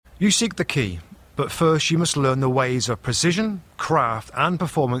You seek the key, but first you must learn the ways of precision, craft and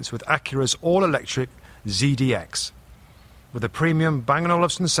performance with Acura's all-electric ZDX. With a premium Bang &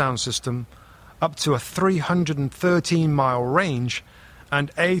 Olufsen sound system, up to a 313-mile range, and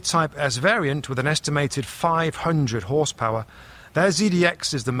A-Type S variant with an estimated 500 horsepower, their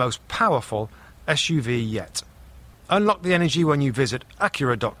ZDX is the most powerful SUV yet. Unlock the energy when you visit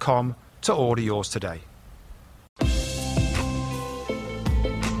Acura.com to order yours today.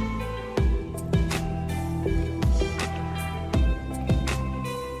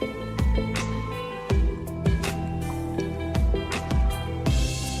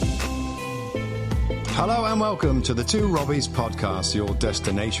 Hello and welcome to the Two Robbies podcast, your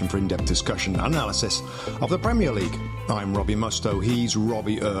destination for in-depth discussion and analysis of the Premier League. I'm Robbie Mustoe, he's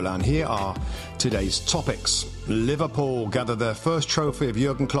Robbie Earle, and here are today's topics. Liverpool gather their first trophy of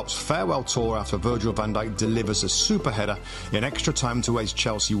Jurgen Klopp's farewell tour after Virgil van Dijk delivers a super header in extra time to ace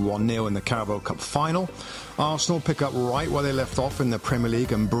Chelsea 1-0 in the Carabao Cup Final. Arsenal pick up right where they left off in the Premier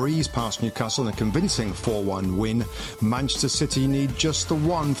League and breeze past Newcastle in a convincing 4-1 win. Manchester City need just the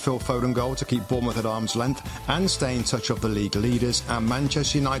one Phil Foden goal to keep Bournemouth at arm's length and stay in touch of the league leaders. And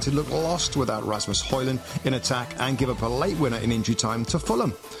Manchester United look lost without Rasmus Hojlund in attack and give up a late winner in injury time to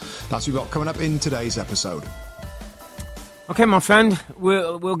Fulham. That's what we've got coming up in today's episode. OK, my friend,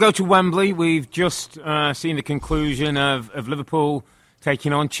 we'll go to Wembley. We've just seen the conclusion of Liverpool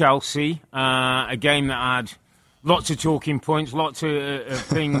taking on Chelsea, a game that had lots of talking points, lots of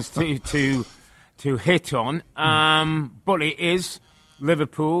things to hit on. But it is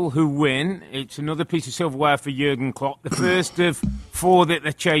Liverpool who win. It's another piece of silverware for Jurgen Klopp. The first of four that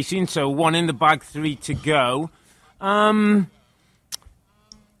they're chasing, so one in the bag, three to go.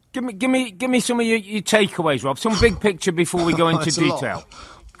 Give me some of your takeaways, Rob. Some big picture before we go into detail.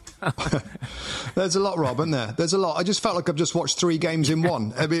 There's a lot, Rob, isn't there? There's a lot. I just felt like I've just watched three games in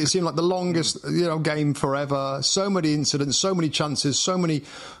one. I mean, it seemed like the longest, game forever. So many incidents, so many chances, so many.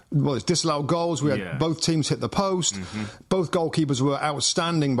 Well, it's disallowed goals. We had both teams hit the post. Mm-hmm. Both goalkeepers were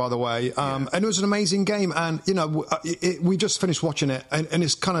outstanding, by the way. And it was an amazing game. And, we just finished watching it. And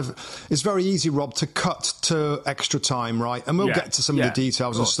it's very easy, Rob, to cut to extra time, right? And we'll get to some of the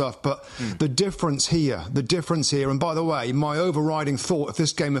details and stuff. But the difference here, and by the way, my overriding thought of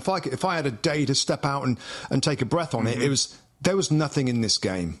this game, if I had a day to step out and take a breath on it, it was... There was nothing in this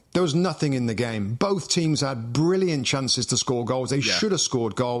game. There was nothing in the game. Both teams had brilliant chances to score goals. They should have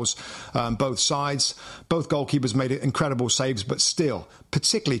scored goals, both sides. Both goalkeepers made incredible saves, but still,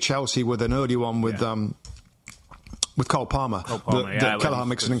 particularly Chelsea with an early one with Cole Palmer. Kelleher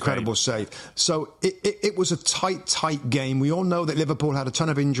makes an incredible save. So it was a tight game. We all know that Liverpool had a ton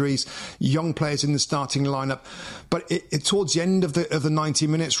of injuries, young players in the starting lineup. But towards the end of the 90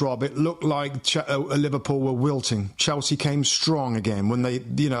 minutes, Rob, it looked like Liverpool were wilting. Chelsea came strong again when they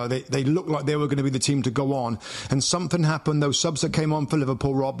looked like they were going to be the team to go on. And something happened. Those subs that came on for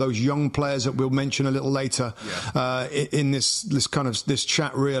Liverpool, Rob, those young players that we'll mention a little later in this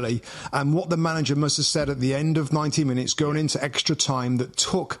chat, really. And what the manager must have said at the end of 90 minutes going into extra time that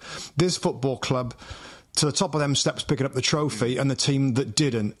took this football club to the top of them steps picking up the trophy and the team that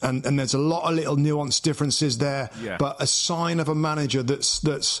didn't. And there's a lot of little nuanced differences there, but a sign of a manager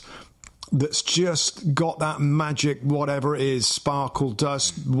that's just got that magic, whatever it is, sparkle,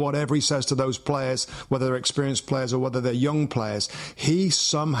 dust, whatever he says to those players, whether they're experienced players or whether they're young players. He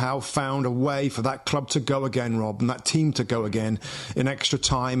somehow found a way for that club to go again, Rob, and that team to go again in extra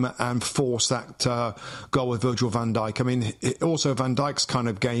time and force that goal with Virgil van Dijk. I mean, also Van Dijk's kind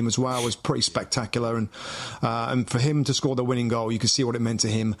of game as well was pretty spectacular, and for him to score the winning goal, you can see what it meant to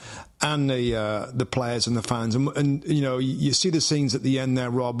him and the players and the fans. And you see the scenes at the end there,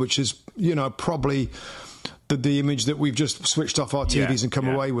 Rob, which is, probably the image that we've just switched off our TVs and come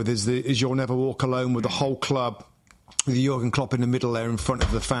away with is You'll Never Walk Alone, with the whole club, with Jurgen Klopp in the middle there in front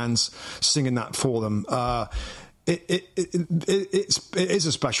of the fans, singing that for them. It is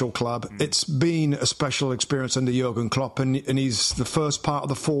a special club. It's been a special experience under Jurgen Klopp, and he's the first part of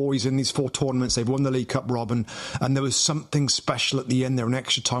the four. He's in these four tournaments. They've won the League Cup, Rob, and there was something special at the end there, an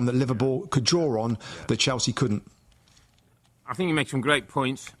extra time that Liverpool could draw on that Chelsea couldn't. I think you make some great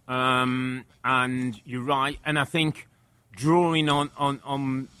points, and you're right. And I think drawing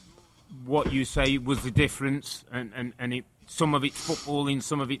on what you say was the difference, and some of it's footballing,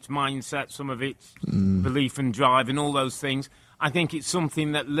 some of it's mindset, some of it's belief and drive, and all those things. I think it's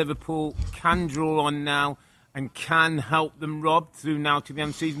something that Liverpool can draw on now and can help them, Rob, through now to the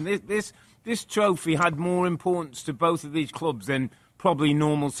end of the season. This trophy had more importance to both of these clubs than probably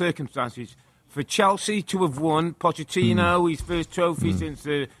normal circumstances. For Chelsea to have won, Pochettino, his first trophy since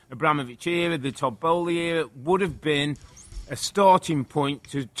the Abramovich era, the Todd Bowley era, would have been a starting point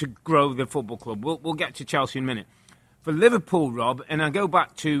to grow the football club. We'll get to Chelsea in a minute. For Liverpool, Rob, and I go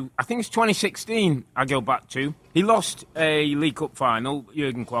back to, I think it's 2016 I go back to, he lost a League Cup final,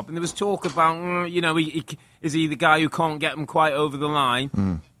 Jurgen Klopp, and there was talk about, is he the guy who can't get them quite over the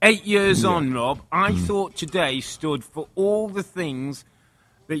line? 8 years on, Rob, I thought today stood for all the things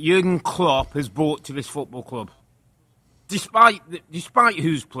that Jurgen Klopp has brought to this football club. Despite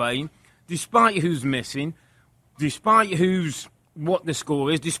who's playing, despite who's missing, despite what the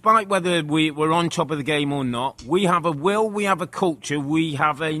score is, despite whether we're on top of the game or not, we have a will, we have a culture, we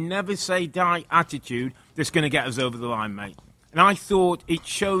have a never-say-die attitude that's going to get us over the line, mate. And I thought it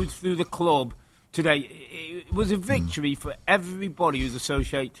showed through the club today. It was a victory for everybody who's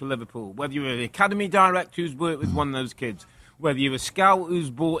associated to Liverpool, whether you're an academy director who's worked with one of those kids, whether you're a scout who's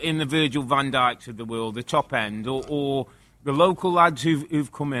brought in the Virgil van Dijks of the world, the top end, or the local lads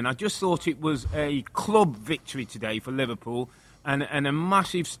who've come in. I just thought it was a club victory today for Liverpool, and a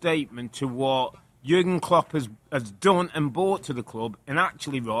massive statement to what Jurgen Klopp has done and brought to the club, and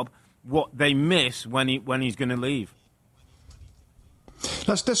actually, Rob, what they miss when he's going to leave.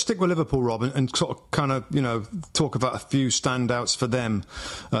 Let's stick with Liverpool, Rob, and sort of kind of, talk about a few standouts for them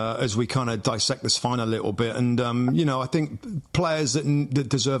as we kind of dissect this final a little bit. And, I think players that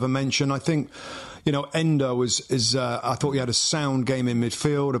deserve a mention, I think, Endo I thought he had a sound game in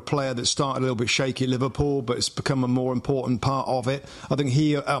midfield, a player that started a little bit shaky at Liverpool, but it's become a more important part of it. I think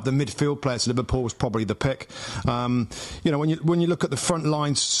he, out of the midfield players, Liverpool was probably the pick. When you look at the front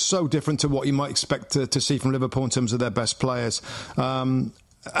line, so different to what you might expect to see from Liverpool in terms of their best players.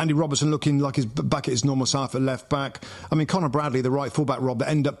 Andy Robertson looking like he's back at his normal self at left back. I mean, Conor Bradley, the right fullback, Rob, that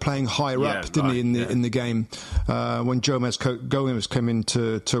ended up playing higher up, didn't he, in the game when Gomez came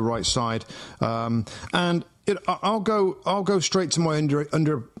into right side. And I'll go straight to my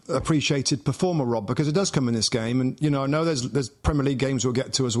underappreciated performer, Rob, because it does come in this game. And I know there's Premier League games we'll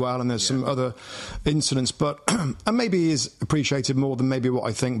get to as well, and there's some other incidents, but and maybe he is appreciated more than maybe what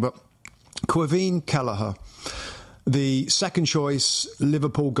I think. But Kevin Kelleher, the second choice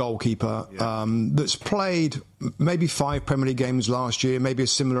Liverpool goalkeeper, that's played maybe 5 Premier League games last year, maybe a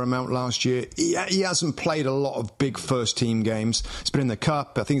similar amount last year. He hasn't played a lot of big first team games. He's been in the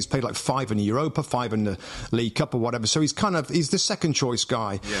Cup. I think he's played like 5 in the Europa, 5 in the League Cup or whatever. So he's the second choice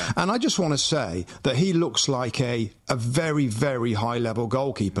guy. Yeah. And I just want to say that he looks like a very, very high level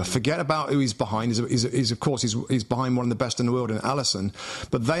goalkeeper. Forget about who he's behind. He's of course behind one of the best in the world in Alisson.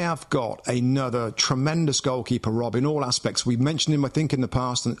 But they have got another tremendous goalkeeper, Rob, in all aspects. We've mentioned him, I think, in the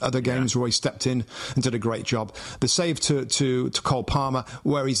past and other games where he stepped in and did a great job. The save to Cole Palmer,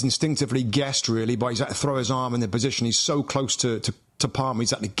 where he's instinctively guessed, really, but he's had to throw his arm in the position. He's so close to Palmer,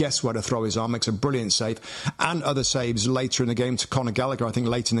 he's had to guess where to throw his arm, makes a brilliant save. And other saves later in the game to Conor Gallagher, I think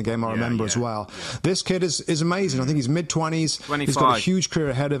late in the game, I remember as well. Yeah. This kid is amazing. I think he's mid-20s. He's got a huge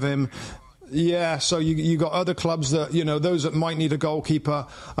career ahead of him. Yeah, so you got other clubs that, those that might need a goalkeeper.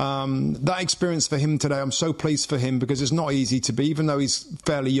 That experience for him today, I'm so pleased for him, because it's not easy to be, even though he's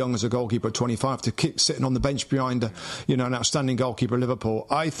fairly young as a goalkeeper at 25, to keep sitting on the bench behind an outstanding goalkeeper at Liverpool.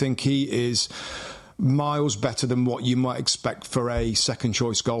 I think he is miles better than what you might expect for a second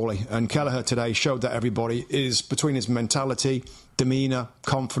choice goalie. And Kelleher today showed that everybody is, between his mentality, demeanour,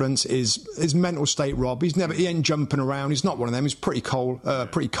 confidence, his mental state, Rob. He ain't jumping around. He's not one of them. He's pretty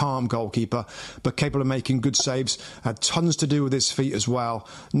calm goalkeeper, but capable of making good saves. Had tons to do with his feet as well.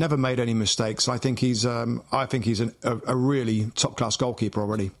 Never made any mistakes. I think he's a really top class goalkeeper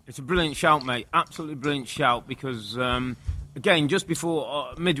already. It's a brilliant shout, mate. Absolutely brilliant shout, because again, just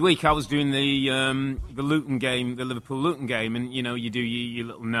before midweek, I was doing the Luton game, the Liverpool Luton game, and you do your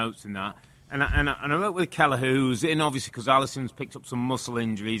little notes and that. And I wrote with Kelleher, who's in obviously because Alisson's picked up some muscle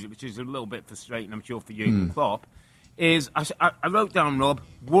injuries, which is a little bit frustrating, I'm sure, for Jurgen Klopp. I wrote down, Rob,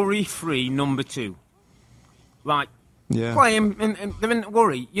 worry-free number 2. Like, play him and they're in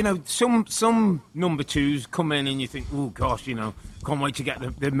worry. Some number 2s come in and you think, oh gosh, can't wait to get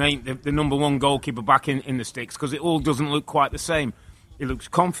the number 1 goalkeeper back in the sticks, because it all doesn't look quite the same. He looks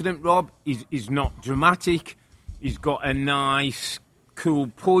confident, Rob. He's not dramatic. He's got a nice, cool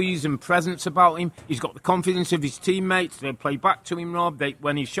poise and presence about him. He's got the confidence of his teammates. They play back to him, Rob.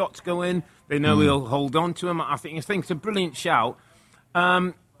 When his shots go in, they know he'll hold on to him. I think it's a brilliant shout.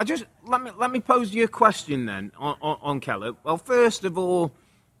 Let me pose you a question then on Kelleher. Well, first of all,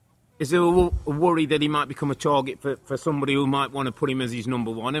 is there a worry that he might become a target for somebody who might want to put him as his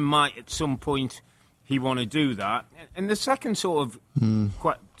number 1 and might at some point he want to do that? And the second second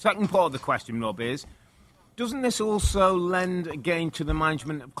part of the question, Rob, is, doesn't this also lend again to the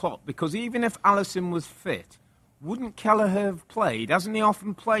management of Klopp? Because even if Alisson was fit, wouldn't Kelleher have played? Hasn't he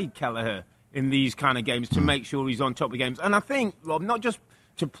often played Kelleher in these kind of games to make sure he's on top of games. And I think, Rob, not just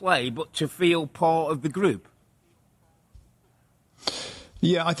to play, but to feel part of the group.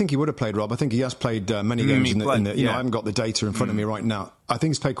 Yeah, I think he would have played, Rob. I think he has played many games. I haven't got the data in front of me right now. I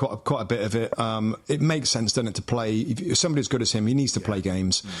think he's played quite a bit of it. It makes sense, doesn't it, to play. If somebody as good as him, he needs to play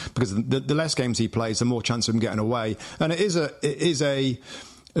games because the less games he plays, the more chance of him getting away. And it is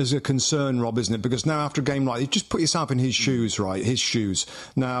a concern, Rob, isn't it? Because now after a game like this, just put yourself in his shoes, right? His shoes.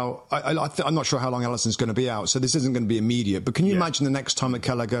 Now, I'm not sure how long Alisson's going to be out, so this isn't going to be immediate. But can you imagine the next time that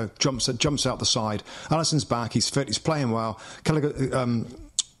Gallagher jumps out the side? Alisson's back, he's fit, he's playing well.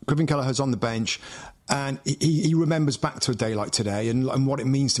 Kevin Kelleher's on the bench. And he remembers back to a day like today and what it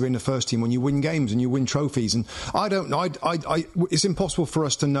means to be in the first team when you win games and you win trophies. And I don't know. It's impossible for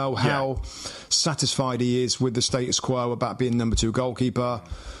us to know how satisfied he is with the status quo about being number 2 goalkeeper.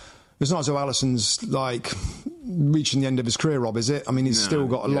 It's not as though Alisson's like reaching the end of his career, Rob, is it? I mean, he's still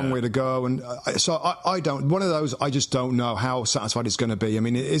got a long way to go. And so I don't, one of those, I just don't know how satisfied he's going to be. I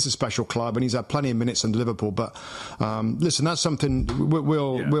mean, it is a special club and he's had plenty of minutes under Liverpool. But listen, that's something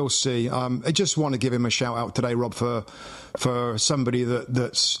we'll see. I just want to give him a shout out today, Rob, for somebody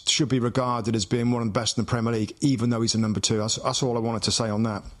that should be regarded as being one of the best in the Premier League, even though he's a number 2. That's all I wanted to say on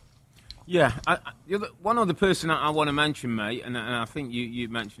that. Yeah, one other person I want to mention, mate, and I think you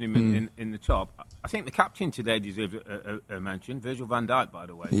mentioned him in the top. I think the captain today deserves a mention. Virgil van Dijk, by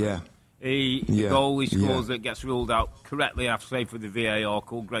the way. Yeah. The goal he scores that gets ruled out correctly after save for the VAR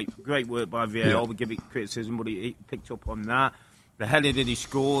call. Great work by VAR. Yeah. We give it criticism, but he picked up on that. The header that he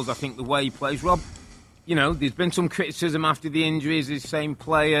scores, I think the way he plays. Rob, there's been some criticism after the injuries. Is the same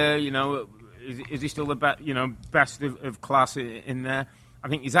player, is he still the best of class in there? I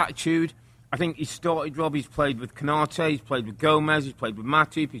think his attitude. I think he started, Rob. He's played with Konate, he's played with Gomez, he's played with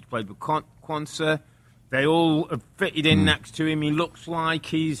Matip, he's played with Quansah. They all have fitted in next to him. He looks like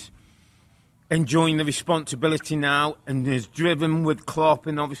he's enjoying the responsibility now and is driven with Klopp,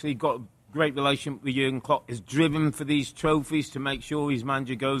 and obviously got a great relationship with Jurgen Klopp, is driven for these trophies to make sure his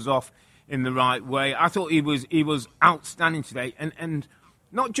manager goes off in the right way. I thought he was outstanding today, and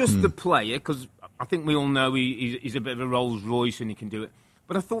not just the player, because I think we all know he's a bit of a Rolls Royce and he can do it.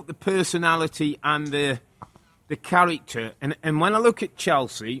 But I thought the personality and the character, and when I look at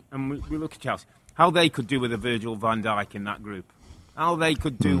Chelsea, and we look at Chelsea, how they could do with a Virgil van Dijk in that group, how they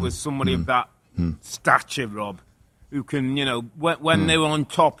could do with somebody of that stature, Rob, who can, when they were on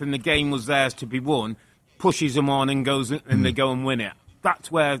top and the game was theirs to be won, pushes them on and goes and they go and win it.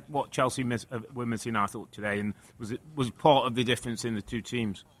 That's what Chelsea were missing, I thought, today, and was part of the difference in the two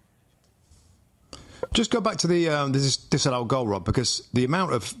teams. Just go back to this disallowed goal, Rob, because the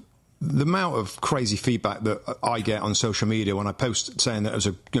amount of crazy feedback that I get on social media when I post saying that it was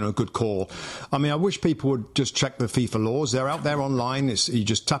a good call. I mean, I wish people would just check the FIFA laws. They're out there online. You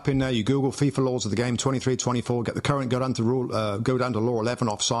just tap in there, you Google FIFA laws of the game 23, 24, get the current, go down to law 11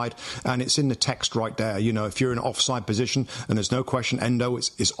 offside, and it's in the text right there. If you're in an offside position, and there's no question, Endo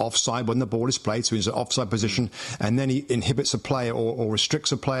is offside when the ball is played, so he's in an offside position, and then he inhibits a player or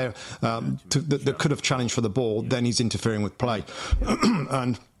restricts a player that could have challenged for the ball, then he's interfering with play.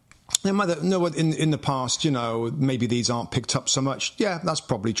 And in the past, maybe these aren't picked up so much. Yeah, that's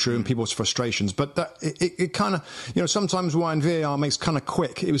probably true, and people's frustrations. But it kind of, sometimes when VAR makes kind of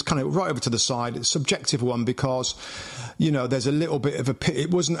quick, it was kind of right over to the side. It's a subjective one because, there's a little bit of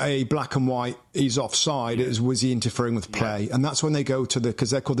it wasn't a black and white, he's offside. It was he interfering with play? And that's when they go to because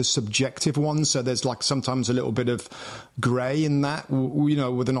they're called the subjective ones. So there's like sometimes a little bit of grey in that,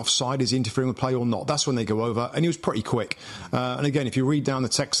 with an offside, is he interfering with play or not? That's when they go over. And he was pretty quick. And again, if you read down the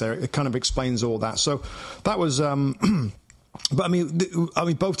text there, it kind of explains all that. So that was but I mean,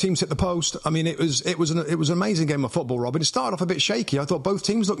 both teams hit the post. I mean, it was an amazing game of football, Rob. It started off a bit shaky. I thought both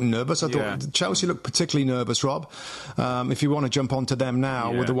teams looked nervous. I thought Chelsea looked particularly nervous, Rob. If you want to jump onto them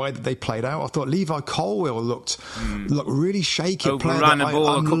now with the way that they played out, I thought Levi Colwill looked really shaky. Overran the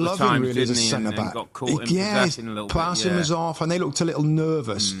ball a couple of times, really, didn't as a centre back. Got caught in possession a little bit. Passing was off, and they looked a little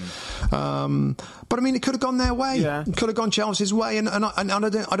nervous. But I mean, it could have gone their way. Yeah. It could have gone Chelsea's way, and I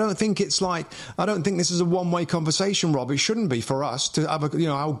don't think this is a one-way conversation, Rob. It shouldn't be for us to have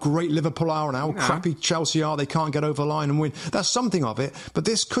how great Liverpool are and how crappy Chelsea are. They can't get over the line and win. That's something of it, but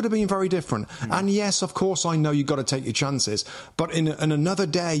this could have been very different. And yes, of course, I know you've got to take your chances, but in another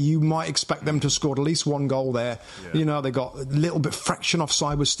day, you might expect them to score at least one goal there. They got a little bit fraction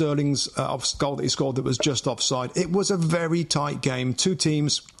offside with Sterling's goal that he scored that was just offside. It was a very tight game. Two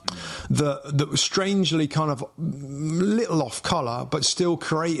teams that was strangely kind of little off colour, but still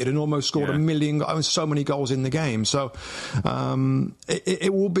created and almost scored a million, so many goals in the game. So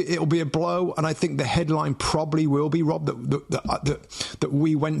it'll be a blow, and I think the headline probably will be, Rob, that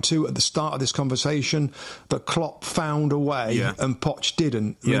we went to at the start of this conversation, that Klopp found a way and Poch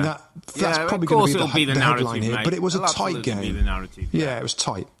didn't. I mean, that's probably going to be the headline here, but it was a tight game. It was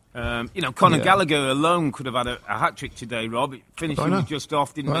tight. Conor Gallagher alone could have had a hat-trick today, Rob. Finishing was just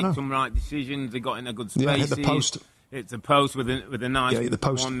off, didn't make some right decisions. They got in a good space. Hit the post. Hit the post with a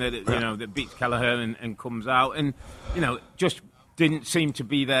nice one that that beats Kelleher and comes out, and just didn't seem to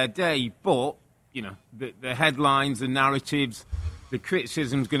be their day. But the headlines, the narratives, the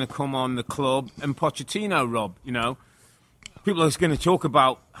criticism's going to come on the club and Pochettino, Rob. People are going to talk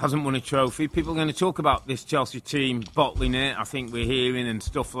about hasn't won a trophy. People are going to talk about this Chelsea team bottling it. I think we're hearing and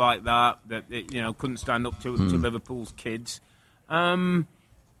stuff like that it, couldn't stand up to Liverpool's kids. Is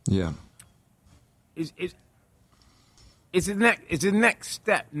the next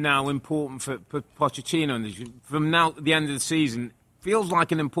step now important for Pochettino? From now at the end of the season, feels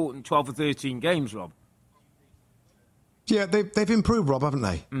like an important 12 or 13 games, Rob. Yeah, they've improved, Rob, haven't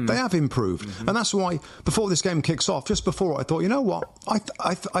they? They have improved. And that's why, before this game kicks off, just before, I thought, you know what?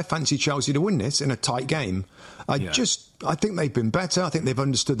 I fancy Chelsea to win this in a tight game. I think they've been better. I think they've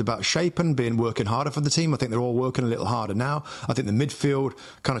understood about shape and working harder for the team. I think they're all working a little harder now. I think the midfield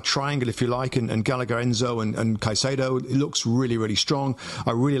kind of triangle, if you like, and Gallagher, Enzo and Caicedo, it looks really, really strong.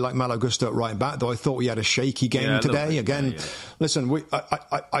 I really like Malo Gusto at right back, though I thought we had a shaky game today. Again, listen,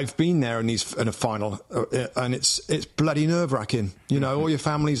 I've been there in a final, and it's bloody nerve-wracking. All your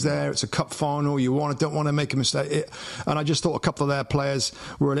family's there. It's a cup final. You don't want to make a mistake. And I just thought a couple of their players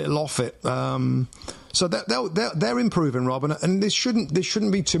were a little off it. So they're improving, Rob, and this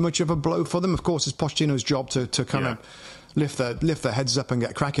shouldn't be too much of a blow for them. Of course, it's Pochettino's job to kind of lift their heads up and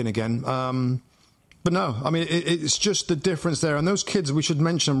get cracking again. But no, I mean, it's just the difference there. And those kids, we should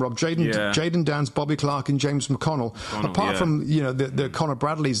mention them, Rob. Jayden Downs, Bobby Clark and James McConnell. Apart from, the Connor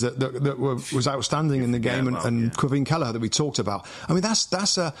Bradleys that was outstanding in the game and Kevin Kelleher that we talked about. I mean, that's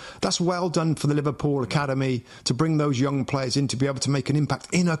well done for the Liverpool Academy to bring those young players in to be able to make an impact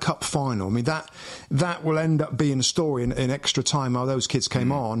in a cup final. I mean, that will end up being a story in extra time how those kids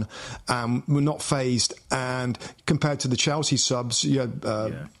came on, were not phased. And compared to the Chelsea subs, you had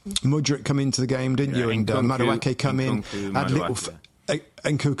Mudryk come into the game, didn't you? And Madueke come in, had little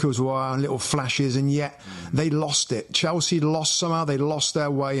and Cuckoo as well, and little flashes, and yet they lost it. Chelsea lost somehow. They lost their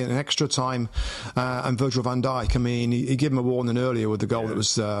way in extra time. And Virgil van Dijk, I mean, he gave him a warning earlier with the goal that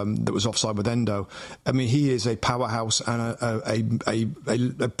was offside with Endo. I mean, he is a powerhouse and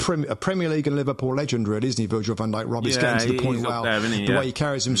a Premier League and Liverpool legend, really, isn't he, Virgil van Dijk? Rob, it's getting to the point where the way he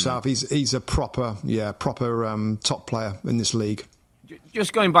carries himself, he's a proper top player in this league.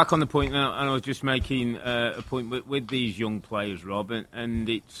 Just going back on the point, and I was just making a point with these young players, Rob, and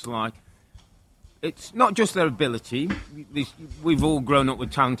it's like, it's not just their ability. We've all grown up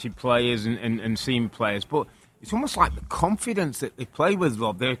with talented players and seen players, but it's almost like the confidence that they play with,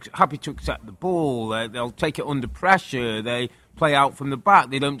 Rob. They're happy to accept the ball. They'll take it under pressure. They play out from the back.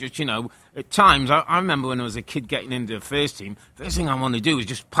 They don't just, at times, I remember when I was a kid getting into the first team, first thing I want to do is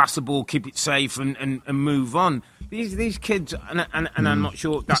just pass the ball, keep it safe and move on. These kids, and I'm not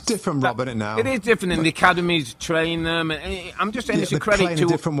sure... It's different, Rob, isn't it, now? It is different, and the academies train them. And I'm just saying it's a credit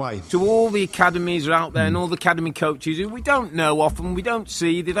to all the academies out there and all the academy coaches who we don't know often, we don't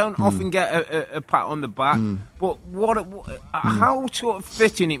see, they don't often get a pat on the back. But how sort of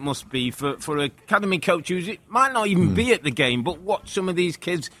fitting it must be for an academy coach who might not even be at the game, but watch some of these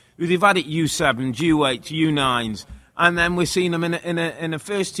kids who they've had at U7s, U8s, U9s, and then we're seeing them in a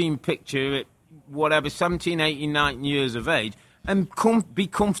first team picture at whatever, 17, 18, 19 years of age, and be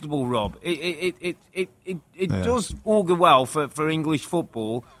comfortable, Rob. It does augur well for English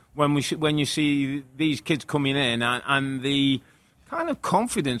football when you see these kids coming in and the kind of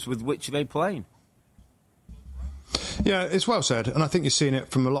confidence with which they play. Yeah, it's well said, and I think you're seeing it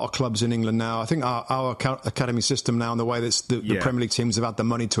from a lot of clubs in England now. I think our academy system now, and the way that the Premier League teams have had the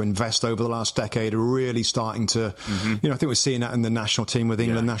money to invest over the last decade, are really starting to. I think we're seeing that in the national team with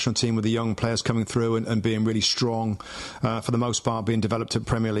England, national team with the young players coming through and being really strong, for the most part, being developed at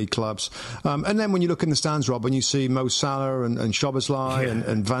Premier League clubs. And then when you look in the stands, Rob, and you see Mo Salah and Szoboszlai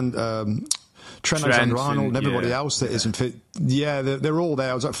and Van. Trent Alexander-Arnold and everybody else that isn't fit. Yeah, they're all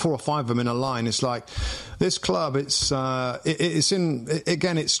there. I was like 4 or 5 of them in a line. It's like, this club, it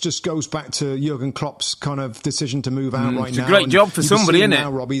just goes back to Jurgen Klopp's kind of decision to move out right now. It's a great job for somebody, isn't it?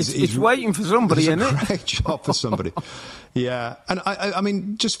 Rob, he's waiting for somebody, isn't it? It's a great job for somebody. Yeah, and I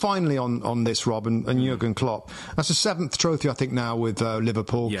mean, just finally on this, Rob, and Jurgen Klopp, that's the 7th trophy, I think, now with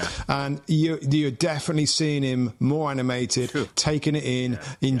Liverpool. Yeah. And you're definitely seeing him more animated, taking it in,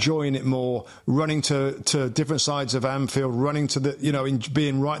 enjoying it more, running to different sides of Anfield, running to the,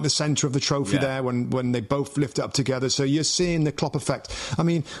 being right in the centre of the trophy there when they both lift it up together. So you're seeing the Klopp effect. I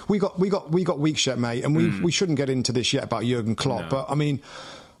mean, we got weeks yet, mate, and we shouldn't get into this yet about Jurgen Klopp. No. But I mean,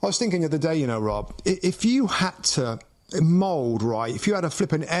 I was thinking the other day, Rob, if you had to mould, right, if you had a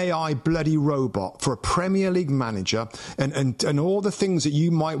flipping AI bloody robot for a Premier League manager and all the things that you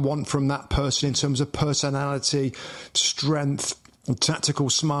might want from that person in terms of personality, strength, tactical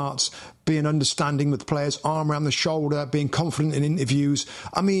smarts, being understanding with players, arm around the shoulder, being confident in interviews.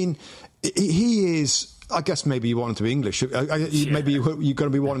 I mean, he is... I guess maybe you want him to be English. Maybe you're going to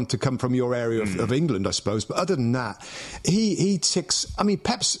be wanting to come from your area of England, I suppose. But other than that, he ticks... I mean,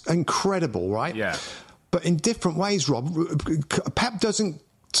 Pep's incredible, right? Yeah. But in different ways, Rob. Pep doesn't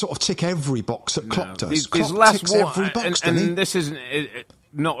sort of tick every box that Klopp does. Klopp ticks every box, doesn't he? And this isn't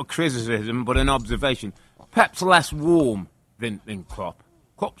not a criticism, but an observation. Pep's less warm than Klopp.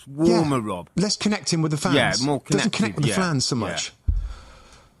 Klopp's warmer, Rob. Less connecting with the fans. Yeah, more connected. Doesn't connect with the fans so much.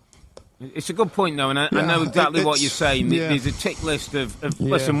 Yeah. It's a good point, though, and I know exactly what you're saying. There's a tick list of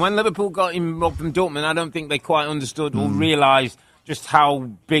listen, when Liverpool got him robbed from Dortmund, I don't think they quite understood or realised just how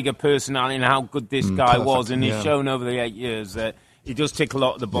big a personality and how good this guy was, and he's shown over the 8 years that he does tick a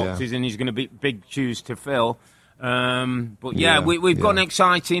lot of the boxes, and he's going to be big shoes to fill. But we've got an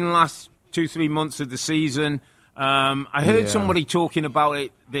exciting last 2-3 months of the season. I heard somebody talking about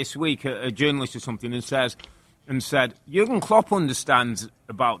it this week, a journalist or something, and said Jurgen Klopp understands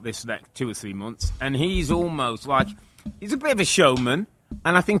about this next 2 or 3 months, and he's almost like he's a bit of a showman.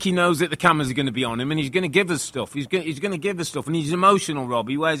 And I think he knows that the cameras are going to be on him, and he's going to give us stuff. He's going to give us stuff, and he's emotional, Rob.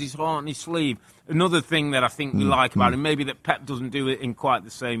 He wears his heart on his sleeve. Another thing that I think we like about him, maybe that Pep doesn't do it in quite the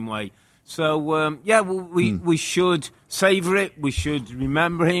same way. So, we should savour it. We should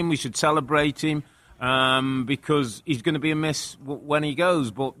remember him. We should celebrate him because he's going to be a miss when he goes.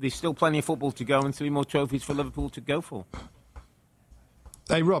 But there's still plenty of football to go and 3 more trophies for Liverpool to go for.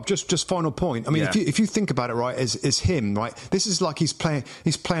 Hey Rob, just final point. I mean, if you think about it, right, as him, right, this is like he's playing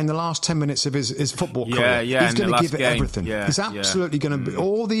the last 10 minutes of his football career. He's going to give it everything. He's absolutely going to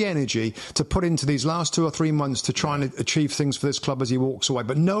all the energy to put into these last 2 or 3 months to try and achieve things for this club as he walks away.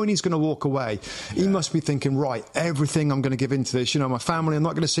 But knowing he's going to walk away, he must be thinking, right, everything I'm going to give into this. My family, I'm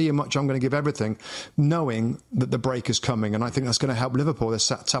not going to see you much. I'm going to give everything, knowing that the break is coming. And I think that's going to help Liverpool. They're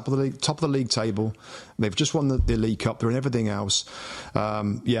sat top of the league table. They've just won the League Cup. They're in everything else.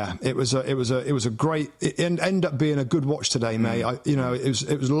 It was a great. It ended up being a good watch today, mate.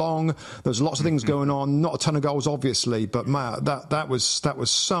 It was long. There was lots of things going on. Not a ton of goals, obviously, but man, that was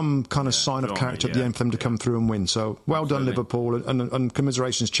some kind of sign of character at the end for them to come through and win. So well done, Liverpool, and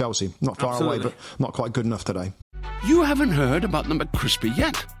commiserations, Chelsea. Not far away, but not quite good enough today. You haven't heard about the McCrispy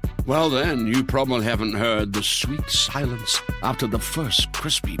yet? Well, then you probably haven't heard the sweet silence after the first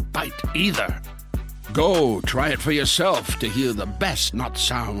crispy bite either. Go try it for yourself to hear the best nut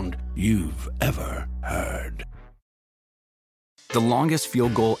sound you've ever heard. The longest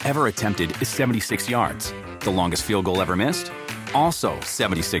field goal ever attempted is 76 yards. The longest field goal ever missed? Also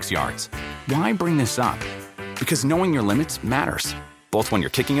 76 yards. Why bring this up? Because knowing your limits matters, both when you're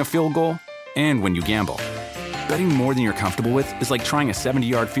kicking a field goal and when you gamble. Betting more than you're comfortable with is like trying a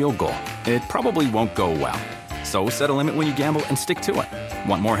 70-yard field goal. It probably won't go well. So set a limit when you gamble and stick to it.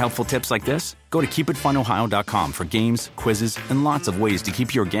 Want more helpful tips like this? Go to keepitfunohio.com for games, quizzes, and lots of ways to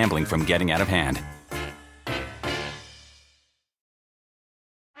keep your gambling from getting out of hand.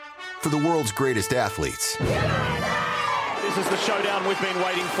 For the world's greatest athletes, this is the showdown we've been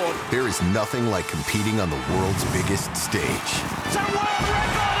waiting for. There is nothing like competing on the world's biggest stage. It's a world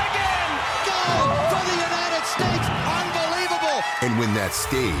record again! Gold for the United States! Unbelievable! And when that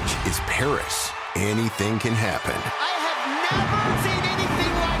stage is Paris, anything can happen. I have never seen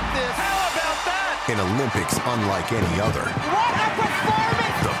anything like this. How about that? An Olympics unlike any other. What a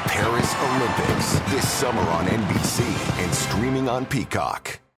performance! The Paris Olympics, this summer on NBC and streaming on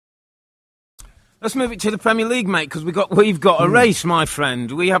Peacock. Let's move it to the Premier League, mate, because we've got a race, my friend.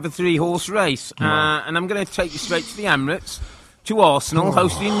 We have a 3-horse race, and I'm going to take you straight to the Emirates, to Arsenal,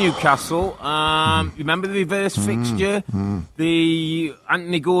 hosting Newcastle. Remember the reverse fixture? The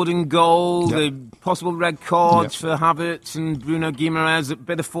Anthony Gordon goal, the possible red cards for Havertz and Bruno Guimaraes, a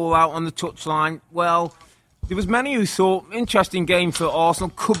bit of fallout on the touchline. Well, There was many who thought, interesting game for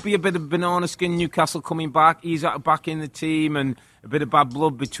Arsenal, could be a bit of banana skin, Newcastle coming back, he's back in the team, and a bit of bad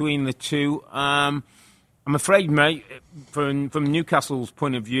blood between the two. I'm afraid, mate, from Newcastle's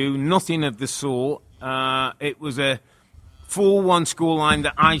point of view, nothing of the sort. It was a 4-1 scoreline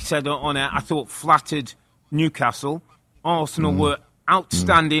that I said on it, I thought flattered Newcastle. Arsenal were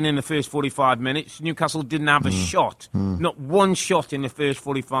outstanding in the first 45 minutes. Newcastle didn't have a shot, not one shot in the first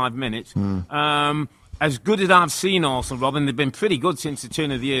 45 minutes. As good as I've seen Arsenal, Robin, they've been pretty good since the turn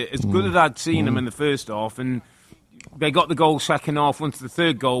of the year. As good as I'd seen them in the first half, and they got the goal second half. Once the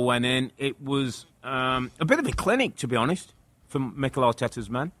third goal went in, it was a bit of a clinic, to be honest, from Mikel Arteta's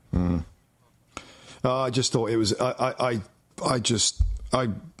men. I just thought it was. I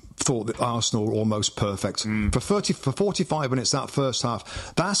thought that Arsenal were almost perfect for 45 minutes. That first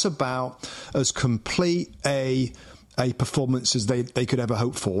half, that's about as complete a performance as they could ever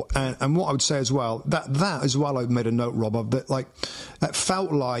hope for. And what I would say as well, that as well, I've made a note, Rob, of that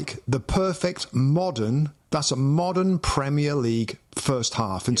felt like the perfect modern Premier League first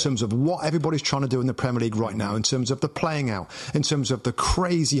half in terms of what everybody's trying to do in the Premier League right now, in terms of the playing out, in terms of the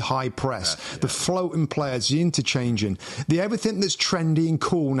crazy high press, the floating players, the interchanging, everything that's trendy and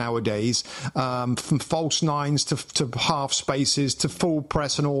cool nowadays, from false nines to half spaces to full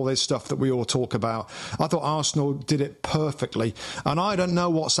press and all this stuff that we all talk about. I thought Arsenal did it perfectly. And I don't know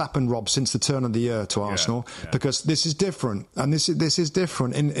what's happened, Rob, since the turn of the year to Arsenal, because this is different. And this is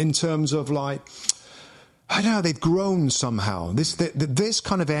different in terms of I don't know, they've grown somehow. This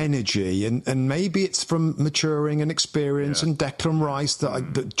kind of energy, and maybe it's from maturing and experience and Declan Rice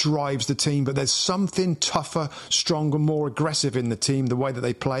that drives the team, but there's something tougher, stronger, more aggressive in the team, the way that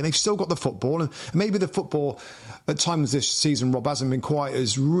they play. And they've still got the football, and maybe the football at times this season, Rob, hasn't been quite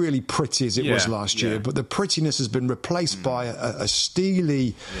as really pretty as it was last year, but the prettiness has been replaced by a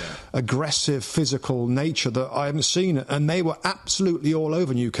steely, aggressive, physical nature that I haven't seen. And they were absolutely all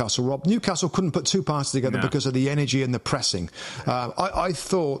over Newcastle, Rob. Newcastle couldn't put two passes together because of the energy and the pressing. I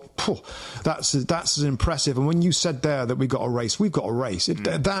thought, that's as impressive. And when you said there that we've got a race,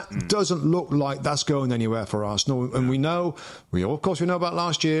 that doesn't look like that's going anywhere for Arsenal. And we know about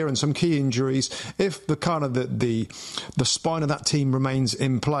last year and some key injuries. If the kind of the spine of that team remains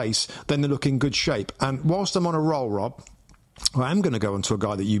in place, then they look in good shape. And whilst I'm on a roll, Rob, I am going to go on to a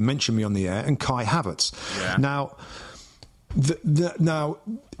guy that you mentioned me on the air, and Kai Havertz. Now, now,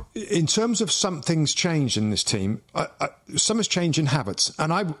 in terms of something's changed in this team, something's changed in Havertz.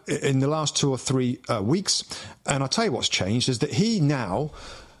 And in the last 2 or 3 weeks, and I'll tell you what's changed, is that he now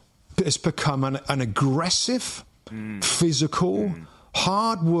has become an aggressive, physical,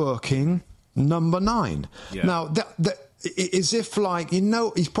 hard-working number 9. Now, that is if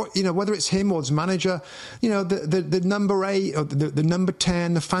he's probably, whether it's him or his manager, the number 8 or the number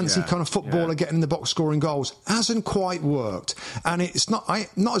 10, the fancy kind of footballer getting in the box scoring goals hasn't quite worked. And it's not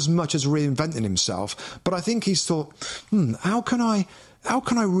as much as reinventing himself, but I think he's thought, how can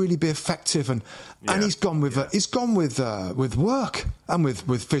I really be effective? And he's gone with work and with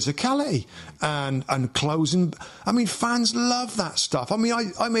physicality and closing. I mean, fans love that stuff. I mean,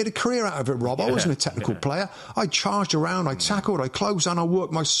 I made a career out of it, Rob. I wasn't a technical player. I charged around, I tackled, I closed down, I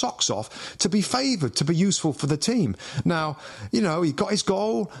worked my socks off to be favoured, to be useful for the team. Now, he got his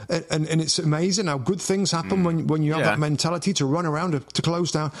goal, and it's amazing how good things happen when you have that mentality to run around to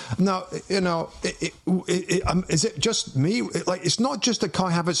close down. Now, is it just me? It's not just that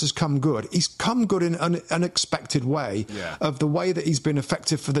Kai Havertz has come good. He's come good in an unexpected way of the way that he's been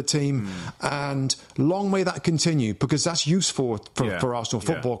effective for the team, and long may that continue, because that's useful for Arsenal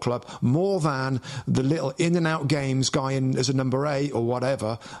Football Club more than the little in and out games guy in as a number 8 or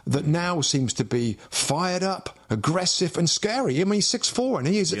whatever that now seems to be fired up, aggressive and scary. I mean, he's 6'4" and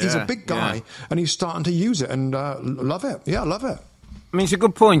he's a big guy, and he's starting to use it, and love it. Love it. I mean, it's a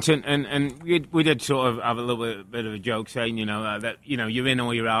good point, and we did sort of have a little bit of a joke saying, that you're in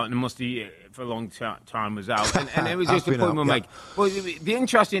or you're out, and Musty for a long time was out, and it was just a point we'll make. Well, the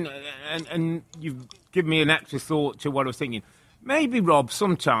interesting, and you've given me an extra thought to what I was thinking. Maybe, Rob,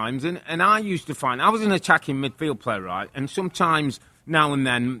 sometimes, and I used to find, I was an attacking midfield player, right, and sometimes now and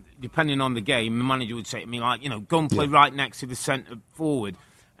then, depending on the game, the manager would say to me, go and play right next to the centre forward,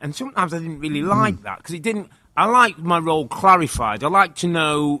 and sometimes I didn't really like that, because it didn't. I like my role clarified. I like to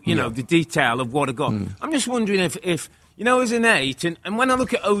know, the detail of what I got. I'm just wondering if as an 8, and when I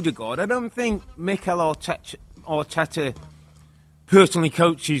look at Odegaard, I don't think Mikel Arteta personally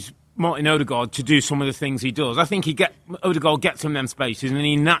coaches Martin Odegaard to do some of the things he does. I think Odegaard gets him them spaces, and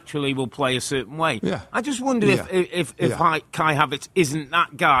he naturally will play a certain way. I just wonder if Kai Havertz isn't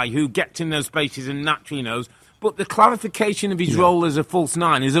that guy who gets in those spaces and naturally knows, but the clarification of his role as a false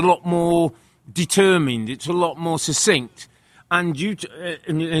 9 is a lot more determined. It's a lot more succinct. And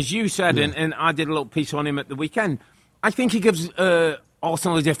and as you said, and I did a little piece on him at the weekend, I think he gives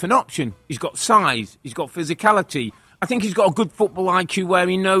Arsenal a different option. He's got size. He's got physicality. I think he's got a good football IQ where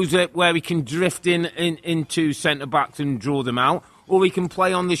he knows it, where he can drift into centre-backs and draw them out, or he can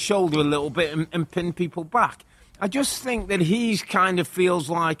play on the shoulder a little bit and pin people back. I just think that he's kind of feels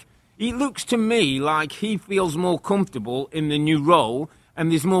like, he looks to me like he feels more comfortable in the new role,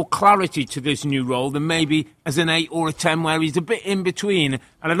 and there's more clarity to this new role than maybe as an 8 or a 10 where he's a bit in between,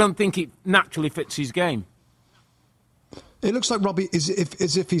 and I don't think it naturally fits his game. It looks like Robbie as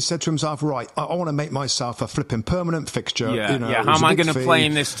if he said to himself, right, I want to make myself a flipping permanent fixture. Yeah, how am I going to play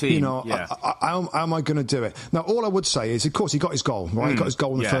in this team? How am I going to do it? Now, all I would say is, of course, he got his goal, right? He got his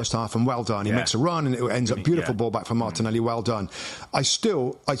goal in the first half, and well done. He makes a run, and it ends up beautiful ball back from Martinelli. Well done. I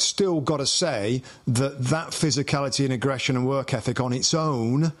still got to say that physicality and aggression and work ethic on its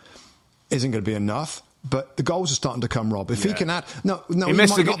own isn't going to be enough. But the goals are starting to come, Rob. If he can add, he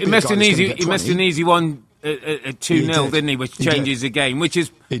missed an easy one. At 2-0, didn't he? Which changes the game, which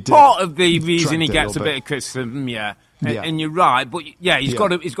is part of the reason he gets a bit of criticism. And you're right, but he's got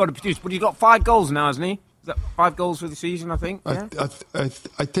to produce. But he's got 5 goals now, hasn't he? Is that 5 goals for the season? I think. I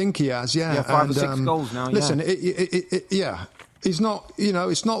think he has. Yeah, 5 or 6 goals now. Listen, he's not.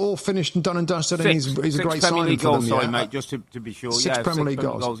 It's not all finished and done and dusted. And he's a great signing for them. Sorry, mate, just to be sure. 6 Premier League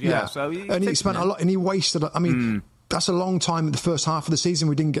goals. Yeah. So and he spent a lot, and he wasted. I mean. That's a long time in the first half of the season.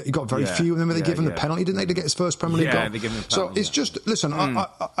 He got very few of them. They gave him the penalty, didn't they, to get his first Premier League goal? They gave him the So penalty, it's just, listen,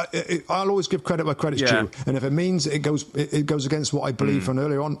 I'll always give credit where credit's due. And if it means it goes against what I believe from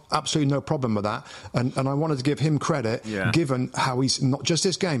earlier on, absolutely no problem with that. And I wanted to give him credit, given how he's, not just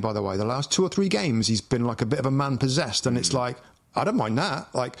this game, by the way, the last 2 or 3 games, he's been like a bit of a man possessed. And it's like, I don't mind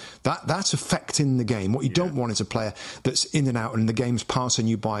that. Like that's affecting the game. What you don't want is a player that's in and out and the game's passing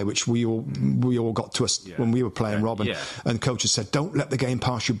you by, which we all got to us when we were playing, Rob, and coaches said, don't let the game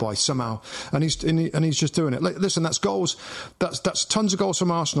pass you by somehow. And he's just doing it. Listen, that's goals. That's tons of goals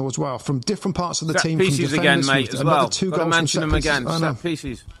from Arsenal as well, from different parts of the team. Pieces from again, mate, as well. 2 Got to goals mention them again. I know. Set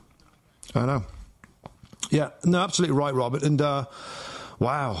pieces. I know. Yeah, no, absolutely right, Robert. And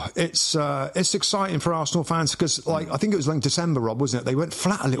wow, it's exciting for Arsenal fans because, I think it was like December, Rob, wasn't it? They went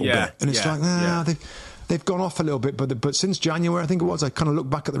flat a little bit, and it's they've gone off a little bit. But since January, I think it was, I kind of look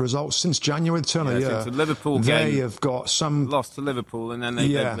back at the results. Since January, the turn of the year, the Liverpool game, they have got some lost to Liverpool, and then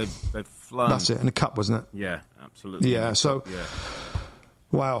they've flown. That's it, in the cup, wasn't it? Yeah, absolutely. Yeah, so. Yeah.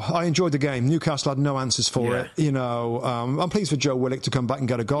 Wow, I enjoyed the game. Newcastle had no answers for it. I'm pleased for Joe Willock to come back and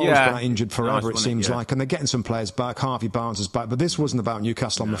get a goal. He's been injured forever, it seems like. And they're getting some players back. Harvey Barnes is back. But this wasn't about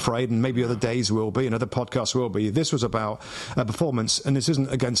Newcastle, I'm afraid. And maybe other days will be, and other podcasts will be. This was about a performance. And this isn't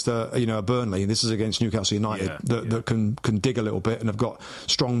against a Burnley. This is against Newcastle United that can dig a little bit and have got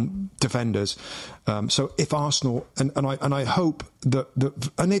strong defenders. So if Arsenal, and I hope that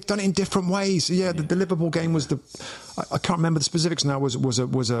and they've done it in different ways. The Liverpool game was I can't remember the specifics now.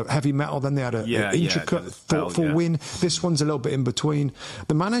 Was a heavy metal. Then they had an intricate, thoughtful win. This one's a little bit in between.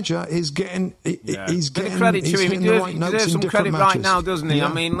 The manager is getting. He's getting credit to him. He deserves some credit matches. right now, doesn't he? Yeah.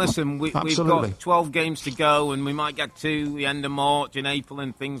 I mean, listen, we've got 12 games to go, and we might get to the end of March and April,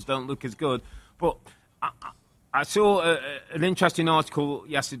 and things don't look as good. But I saw an interesting article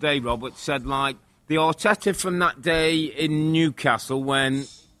yesterday, Rob, which said the Arteta from that day in Newcastle when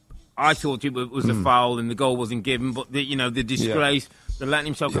I thought it was a foul and the goal wasn't given, but the disgrace, the letting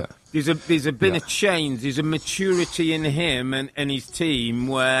himself go. There's been a change, there's a maturity in him and his team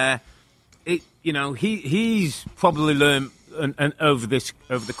where he's probably learned and over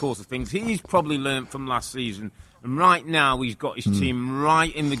the course of things, he's probably learned from last season. And right now he's got his team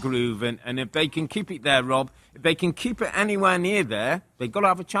right in the groove, and if they can keep it there, Rob, if they can keep it anywhere near there, they've got to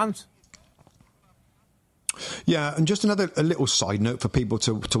have a chance. Yeah, and just a little side note for people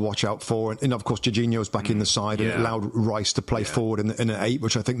to watch out for. And of course, Jorginho's back in the side and allowed Rice to play forward in an 8,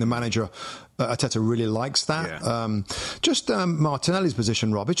 which I think the manager, Arteta, really likes that. Yeah. Martinelli's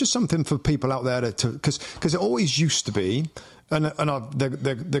position, Rob, it's just something for people out there because it always used to be. And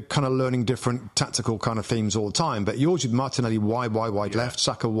they're kind of learning different tactical kind of themes all the time. But yours with Martinelli wide left,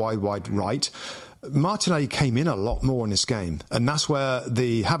 Saka wide right. Martinelli came in a lot more in this game, and that's where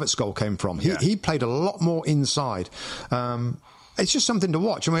the Havertz goal came from. He played a lot more inside. it's just something to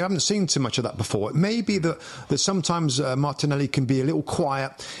watch. I mean, I haven't seen too much of that before. It may be that sometimes Martinelli can be a little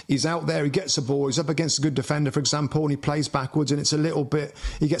quiet. He's out there, he gets the ball, he's up against a good defender, for example, and he plays backwards, and he gets a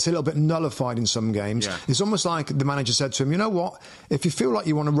little bit nullified in some games. Yeah. It's almost like the manager said to him, you know what, if you feel like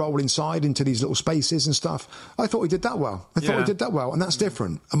you want to roll inside into these little spaces and stuff, I thought he did that well. And that's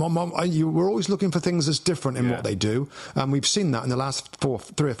different. And we're always looking for things that's different in what they do, and we've seen that in the last 3 or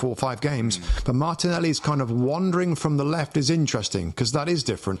 4 or 5 games. But Martinelli's kind of wandering from the left is interesting, because that is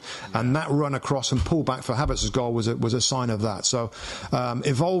different, and that run across and pull back for Havertz's goal was a sign of that. So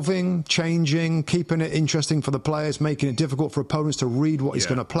evolving, changing, keeping it interesting for the players, making it difficult for opponents to read what he's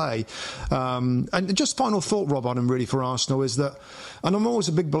going to play. And just final thought, Rob, on him really for Arsenal is that, and I'm always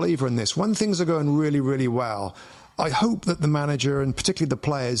a big believer in this, when things are going really, really well, I hope that the manager and particularly the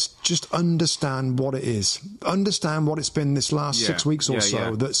players just understand what it is, understand what it's been this last 6 weeks or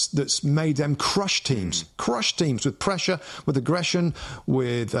so that's made them crush teams with pressure, with aggression,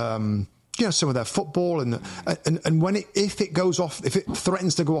 with some of their football, and if it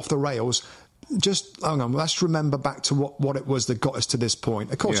threatens to go off the rails. Just hang on, let's remember back to what it was that got us to this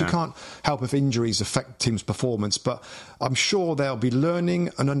point. Of course, you can't help if injuries affect teams' performance, but I'm sure they'll be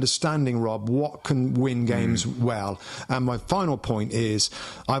learning and understanding, Rob, what can win games well. And my final point is,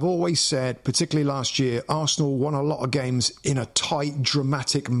 I've always said, particularly last year, Arsenal won a lot of games in a tight,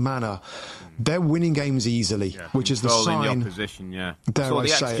 dramatic manner. They're winning games easily, which is the sign. The opposition, So the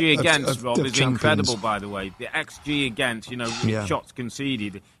XG against, Rob, is incredible, by the way. The XG against, shots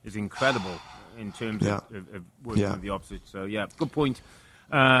conceded is incredible in terms of working with the opposite. So, good point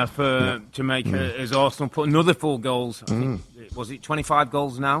to make as Arsenal put another 4 goals. I think, was it 25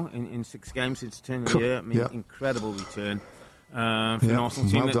 goals now in 6 games since the turn of the year? I mean, incredible return for an Arsenal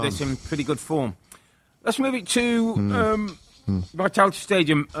team that's in pretty good form. Let's move it to Vitality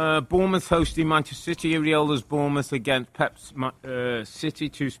Stadium. Bournemouth hosting Manchester City. Iriola's Bournemouth against Pep's City.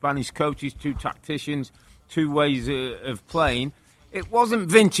 2 Spanish coaches, 2 tacticians, 2 ways of playing. It wasn't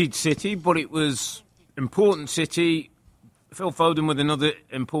vintage City, but it was important City. Phil Foden with another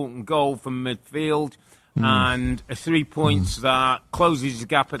important goal from midfield and a 3 points that closes the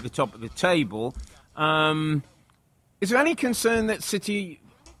gap at the top of the table. Is there any concern that City,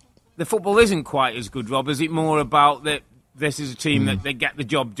 the football isn't quite as good, Rob? Is it more about that this is a team that they get the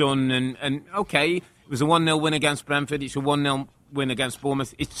job done and okay, it was a 1-0 win against Brentford, it's a 1-0 win against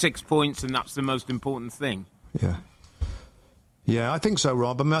Bournemouth, it's 6 points and that's the most important thing? Yeah, I think so,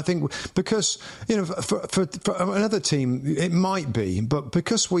 Rob. I mean, I think because, for another team, it might be, but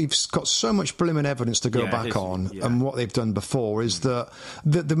because we've got so much blooming evidence to go back on and what they've done before is that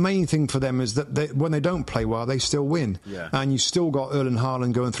the main thing for them is that when they don't play well, they still win. And you still got Erling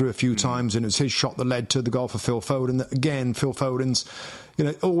Haaland going through a few times, and it was his shot that led to the goal for Phil Foden. Again, Phil Foden's,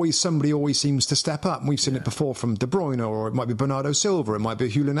 somebody always seems to step up. And we've seen it before from De Bruyne, or it might be Bernardo Silva, it might be a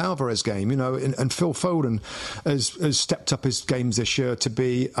Julian Alvarez game, and Phil Foden has stepped up his games this year to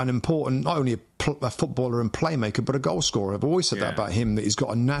be an important, not only a footballer and playmaker, but a goal scorer. I've always said that about him, that he's got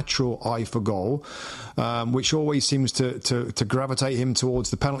a natural eye for goal, which always seems to gravitate him towards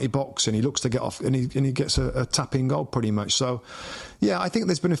the penalty box, and he looks to get off, and he gets a tap-in goal pretty much. So, I think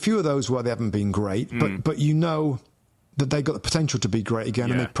there's been a few of those where they haven't been great, but that they got the potential to be great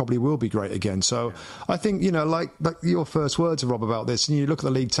again, and they probably will be great again. So I think, like your first words, Rob, about this, and you look at the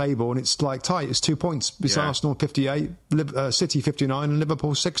league table and it's like tight. It's 2 points. It's Arsenal 58, City 59, and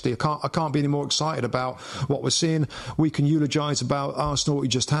Liverpool 60. I can't be any more excited about what we're seeing. We can eulogise about Arsenal, what we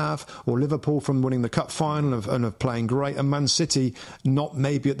just have, or Liverpool from winning the cup final and of playing great, and Man City not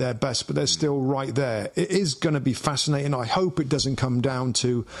maybe at their best, but they're still right there. It is going to be fascinating. I hope it doesn't come down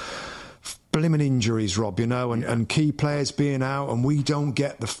to blimmin' injuries, Rob, and key players being out, and we don't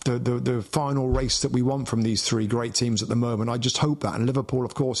get the final race that we want from these 3 great teams at the moment. I just hope that. And Liverpool,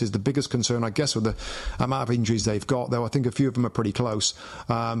 of course, is the biggest concern, I guess, with the amount of injuries they've got, though I think a few of them are pretty close.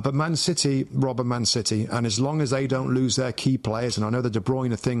 But Man City, Rob, are Man City, and as long as they don't lose their key players, and I know the De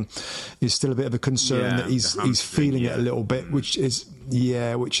Bruyne thing is still a bit of a concern, that he's feeling it a little bit, which is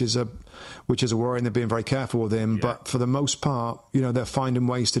a worry, and they're being very careful with him. But for the most part, they're finding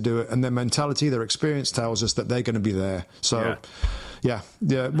ways to do it, and their mentality, their experience tells us that they're going to be there. So,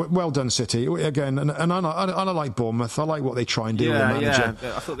 well done, City. Again, and I like Bournemouth. I like what they try and do with the manager.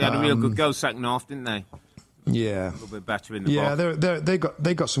 I thought they had a real good go second half, didn't they? Yeah. A little bit better in the box.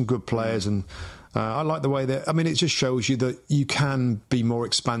 They got some good players, and I like the way that. I mean, it just shows you that you can be more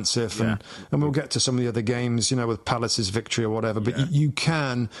expansive, and we'll get to some of the other games, with Palace's victory or whatever. But you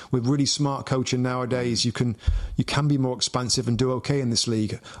can, with really smart coaching nowadays, you can be more expansive and do okay in this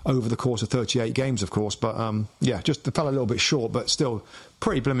league over the course of 38 games, of course. But just they fell a little bit short, but still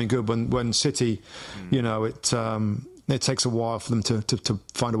pretty blooming good when City, it takes a while for them to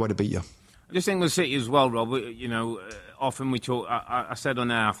find a way to beat you. I just think with City as well, Rob, often we talk, I said on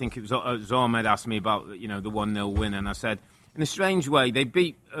air, I think it was Ahmed asked me about, the 1-0 win, and I said, in a strange way, they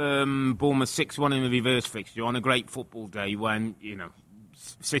beat Bournemouth 6-1 in the reverse fixture on a great football day when,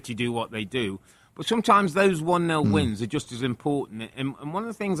 City do what they do. But sometimes those 1-0 wins are just as important. And one of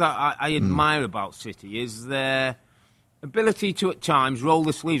the things I admire about City is their ability to, at times, roll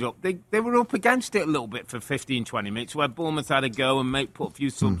the sleeves up. They were up against it a little bit for 15, 20 minutes, where Bournemouth had a go and put a few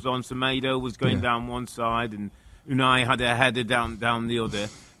subs on. Semedo was going down one side and Unai had a header down the other.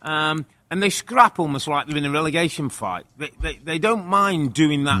 And they scrap almost like they're in a relegation fight. They don't mind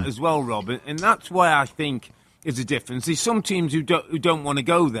doing that as well, Rob. And that's why I think is a difference. There's some teams who don't want to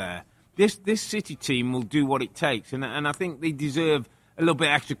go there. This City team will do what it takes. And I think they deserve a little bit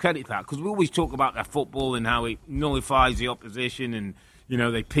extra credit for that, because we always talk about their football and how it nullifies the opposition and,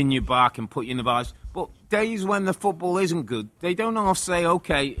 they pin you back and put you in the vice. But days when the football isn't good, they don't half say,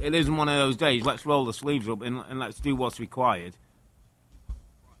 OK, it isn't one of those days, let's roll the sleeves up and let's do what's required.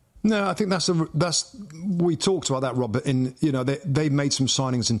 No, I think that's we talked about that, Rob. But they made some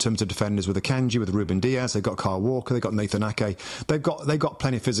signings in terms of defenders with Akanji, with Ruben Diaz. They've got Kyle Walker. They've got Nathan Ake. They've got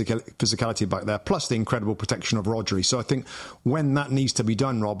plenty of physicality back there, plus the incredible protection of Rodri. So I think when that needs to be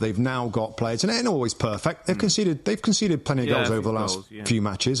done, Rob, they've now got players, and it ain't always perfect. They've conceded plenty of goals over the last few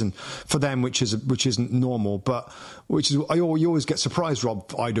matches, and for them, which isn't normal, but you always get surprised,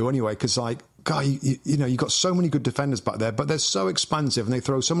 Rob. I do anyway, because you've got so many good defenders back there, but they're so expansive and they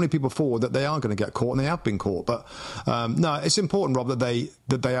throw so many people forward that they are going to get caught, and they have been caught. But no, it's important, Rob, that they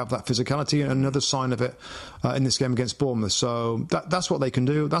have that physicality, and another sign of it in this game against Bournemouth. So that's what they can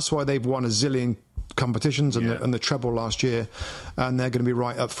do. That's why they've won a zillion competitions and the treble last year, and they're going to be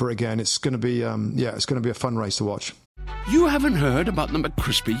right up for it again. It's going to be it's going to be a fun race to watch. You haven't heard about the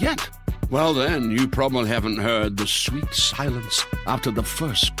McCrispy yet? Well, then, you probably haven't heard the sweet silence after the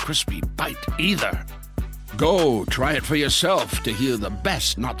first crispy bite either. Go try it for yourself to hear the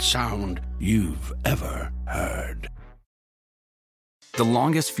best not sound you've ever heard. The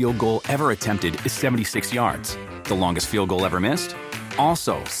longest field goal ever attempted is 76 yards. The longest field goal ever missed?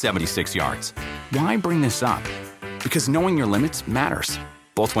 Also 76 yards. Why bring this up? Because knowing your limits matters,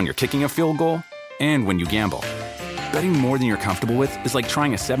 both when you're kicking a field goal and when you gamble. Betting more than you're comfortable with is like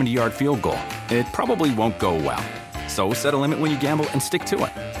trying a 70-yard field goal. It probably won't go well. So set a limit when you gamble and stick to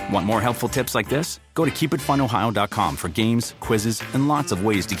it. Want more helpful tips like this? Go to keepitfunohio.com for games, quizzes, and lots of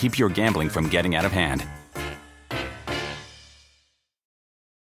ways to keep your gambling from getting out of hand.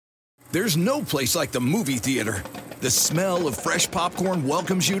 There's no place like the movie theater. The smell of fresh popcorn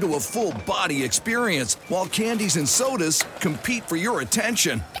welcomes you to a full-body experience, while candies and sodas compete for your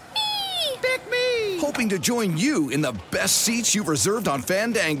attention. Pick me! Hoping to join you in the best seats you've reserved on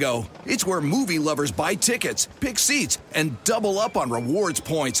Fandango. It's where movie lovers buy tickets, pick seats, and double up on rewards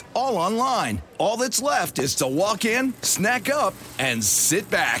points, all online. All that's left is to walk in, snack up, and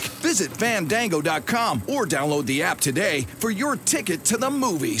sit back. Visit Fandango.com or download the app today for your ticket to the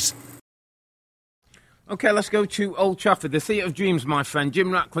movies. OK, let's go to Old Trafford, the Theatre of Dreams, my friend.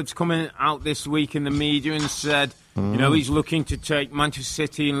 Jim Ratcliffe's coming out this week in the media and said, he's looking to take Manchester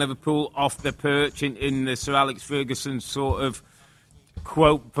City and Liverpool off the perch in the Sir Alex Ferguson sort of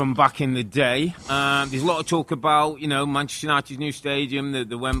quote from back in the day. There's a lot of talk about, Manchester United's new stadium,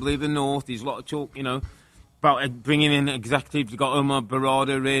 the Wembley of the North. There's a lot of talk, about bringing in executives. They've got Omar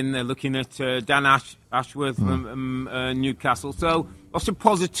Barada in. They're looking at Dan Ashworth from Newcastle. So lots of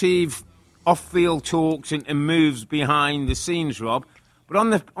positive off-field talks and moves behind the scenes, Rob. But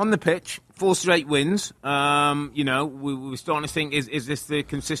on the pitch, 4 straight wins. We're starting to think, is this the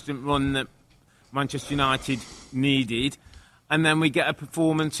consistent run that Manchester United needed? And then we get a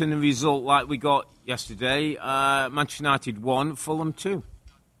performance and a result like we got yesterday. Manchester United 1, Fulham 2.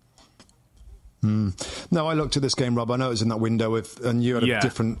 No, I looked at this game, Rob. I know it was in that window, and you had a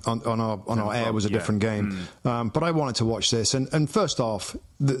different on our air was a different game. But I wanted to watch this, and first off,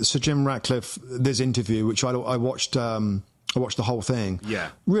 Sir Jim Ratcliffe, this interview, which I watched. I watched the whole thing. Yeah,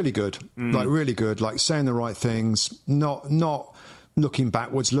 really good, really good. Like saying the right things, not looking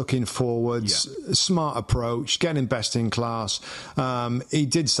backwards, looking forwards. Smart approach, getting best in class. He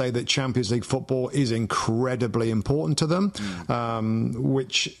did say that Champions League football is incredibly important to them,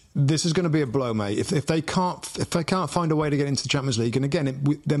 which this is going to be a blow, mate. If they can't find a way to get into the Champions League, and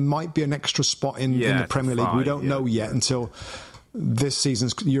again, there might be an extra spot in the Premier League. We don't know yet until this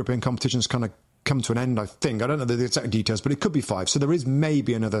season's European competitions kind of come to an end, I think. I don't know the exact details, but it could be 5. So there is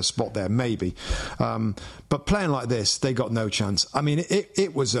maybe another spot there, maybe. But playing like this, they got no chance. I mean,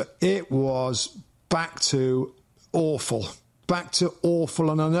 it was back to awful back to awful.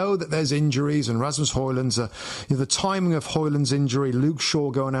 And I know that there's injuries, and Rasmus Hojlund's the timing of Hojlund's injury, Luke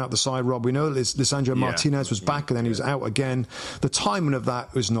Shaw going out the side, Rob. We know that Lisandro Martinez was back and then he was out again. The timing of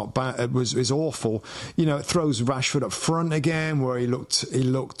that was not bad. It was awful. You know, it throws Rashford up front again, where he looked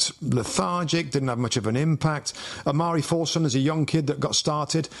lethargic, didn't have much of an impact. Amari Forson is a young kid that got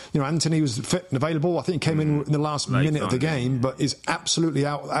started. You know, Anthony was fit and available. I think he came in the last minute of the game, but is absolutely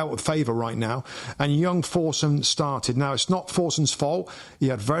out of favour right now. And young Forson started. Now, it's not Forson's fault. He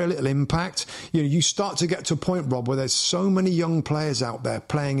had very little impact. You know, you start to get to a point, Rob, where there's so many young players out there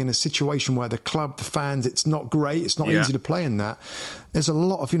playing in a situation where the club, the fans, it's not great. It's not easy to play in that. There's a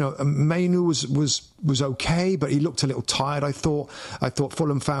lot of, you know, Mainu was okay, but he looked a little tired, I thought. I thought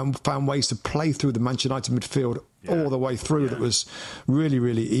Fulham found ways to play through the Manchester United midfield all the way through. That was really,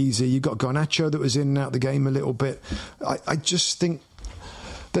 really easy. You got Garnacho that was in and out of the game a little bit. I just think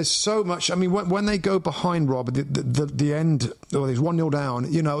there's so much. I mean, when they go behind, Rob, the end, or there's 1-0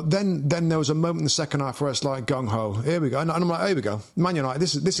 down, you know, then there was a moment in the second half where it's like gung-ho. Here we go. And I'm like, here we go. Man United,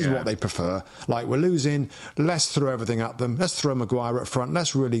 this is what they prefer. Like, we're losing, let's throw everything at them. Let's throw Maguire up front.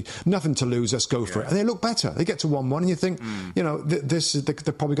 Let's really, nothing to lose, let's go for it. And they look better. They get to 1-1 and you think, you know,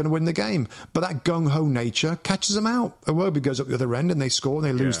 they're probably going to win the game. But that gung-ho nature catches them out. Iwobi goes up the other end and they score and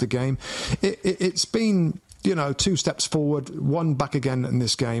they lose the game. It's been, you know, 2 steps forward, 1 back again in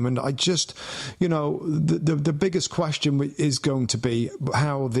this game. And I just, you know, the biggest question is going to be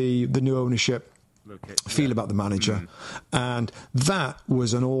how the new ownership feel about the manager. And that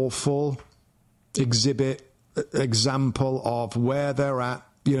was an awful example of where they're at.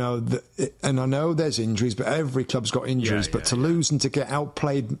 You know, and I know there's injuries, but every club's got injuries. But to lose and to get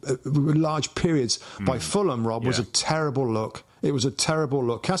outplayed large periods by Fulham, Rob, was a terrible look. It was a terrible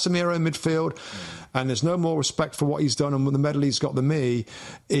look. Casemiro in midfield, and there's no more respect for what he's done and the medal he's got than me,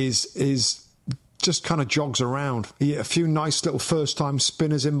 is just kind of jogs around. He a few nice little first-time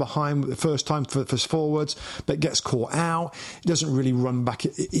spinners in behind, the first time for forwards, but gets caught out. He doesn't really run back.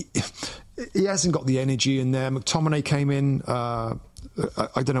 He hasn't got the energy in there. McTominay came in, I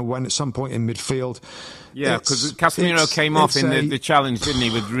don't know when, at some point in midfield. Yeah, because Casemiro came off in the challenge, didn't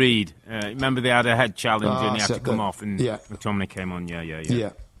he, with Reed? Remember they had a head challenge and he had to come off, and McTominay came on.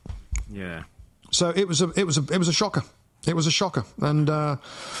 Yeah. So it was a shocker. It was a shocker, and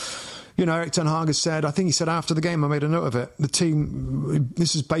you know, Erik ten Hag has said, I think he said after the game, I made a note of it, the team,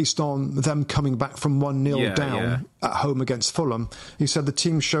 this is based on them coming back from 1-0 down at home against Fulham. He said the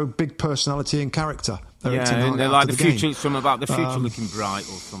team showed big personality and character. And they're like the future, something about the future looking bright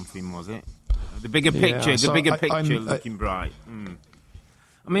or something, was it? The bigger picture, looking bright.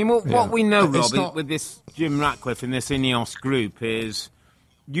 I mean, what we know, Rob, with this Jim Ratcliffe and this Ineos group is,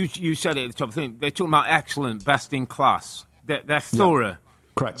 you said it at the top, they're talking about excellent, best in class. They're thorough.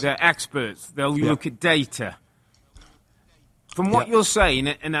 Correct. They're experts. They'll look at data. From what you're saying,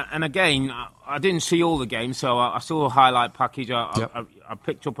 and again, I didn't see all the games, so I saw a highlight package. I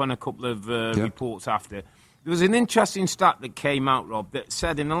picked up on a couple of reports after. There was an interesting stat that came out, Rob, that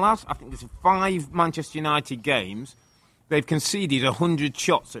said in the last, I think there's 5 Manchester United games, they've conceded 100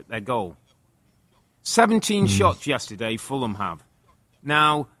 shots at their goal. 17 shots yesterday, Fulham have.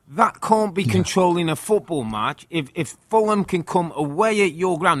 Now, that can't be controlling a football match if Fulham can come away at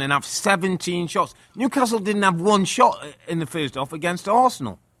your ground and have 17 shots. Newcastle didn't have 1 shot in the first half against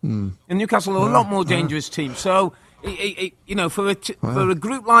Arsenal. And Newcastle are a lot more dangerous team. So, you know, for a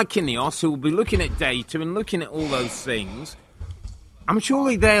group like Ineos, who will be looking at data and looking at all those things, I'm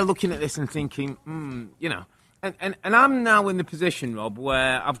surely they're looking at this and thinking, you know. And I'm now in the position, Rob,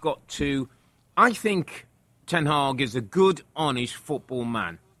 where I've got to... I think Ten Hag is a good, honest football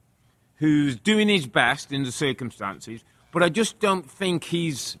man who's doing his best in the circumstances, but I just don't think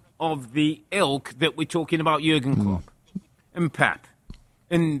he's of the ilk that we're talking about Jurgen Klopp and Pep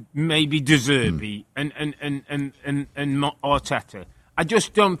and maybe De Zerbi and Arteta. I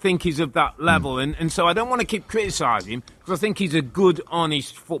just don't think he's of that level, and so I don't want to keep criticising him because I think he's a good,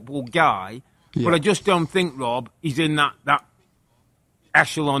 honest football guy, but I just don't think, Rob, he's in that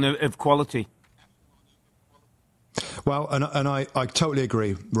echelon of quality. Well, and I totally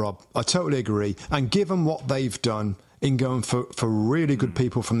agree, Rob. I totally agree. And given what they've done in going for really good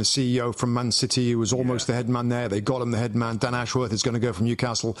people, from the CEO from Man City, who was almost the head man there, they got him the head man. Dan Ashworth is going to go from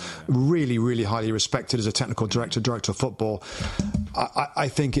Newcastle, really, really highly respected as a technical director of football. I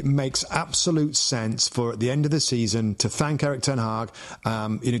think it makes absolute sense for, at the end of the season, to thank Erik ten Hag.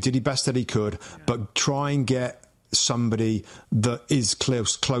 You know, did he best that he could, but try and get somebody that is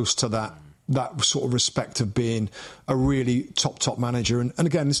close to that that sort of respect of being a really top manager. And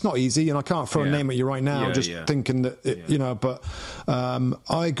again, it's not easy, and I can't throw a name at you right now, thinking that, but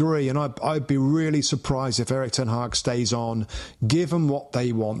I agree, and I'd be really surprised if Erik ten Hag stays on. Give them what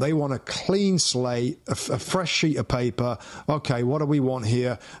they want. They want a clean slate, a fresh sheet of paper. Okay, what do we want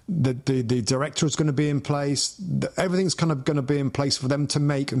here? The director is going to be in place. Everything's kind of going to be in place for them to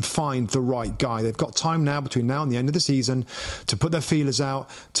make and find the right guy. They've got time now between now and the end of the season to put their feelers out,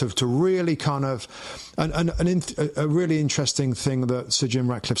 to really kind of... A really interesting thing that Sir Jim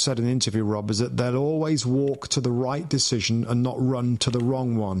Ratcliffe said in an interview, Rob, is that they'll always walk to the right decision and not run to the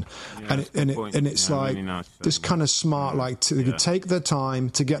wrong one. It's like really nice, this kind of smart, to take their time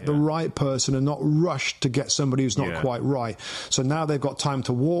to get the right person and not rush to get somebody who's not quite right. So now they've got time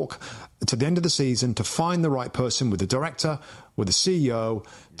to walk to the end of the season to find the right person with the director, with the CEO,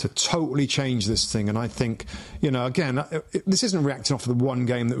 to totally change this thing. And I think, again, this isn't reacting off of the one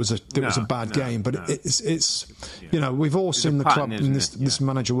game that was a bad game, but it's we've all seen the club and this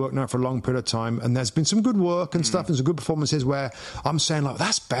manager work now for a long period of time, and there's been some good work and stuff and some good performances where I'm saying, like,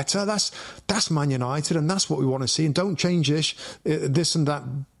 that's better, that's Man United, and that's what we want to see, and don't change this and that,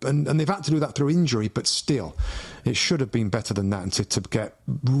 and they've had to do that through injury, but still it should have been better than that. And to get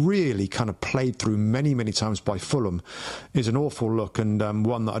really kind of played through many times by Fulham is an awful look, and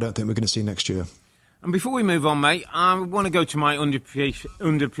one that I don't think we're going to see next year. And before we move on, mate, I want to go to my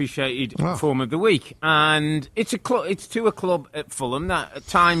underappreciated form of the week, and it's to a club at Fulham that at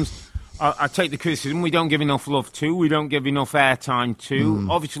times I take the criticism we don't give enough love to, we don't give enough airtime to.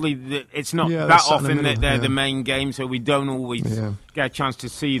 Obviously, it's not that often that they're the main game, so we don't always get a chance to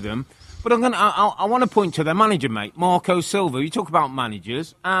see them. But I want to point to their manager, mate, Marco Silva. You talk about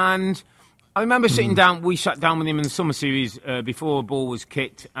managers, and I remember sitting down. We sat down with him in the summer series before a ball was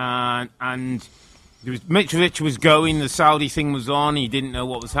kicked, and Mitrovic was going. The Saudi thing was on. He didn't know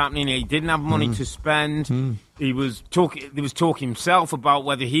what was happening. He didn't have money to spend. He was talking himself about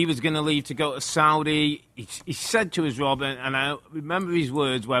whether he was going to leave to go to Saudi. He said to us, Rob, and I remember his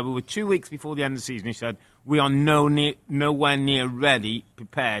words, where we were 2 weeks before the end of the season. He said, "We are nowhere near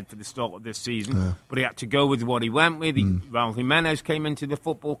prepared for the start of this season." But he had to go with what he went with. Raul Jimenez came into the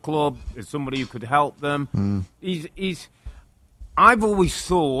football club as somebody who could help them. I've always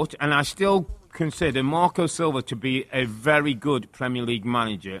thought, and I still consider Marco Silva to be a very good Premier League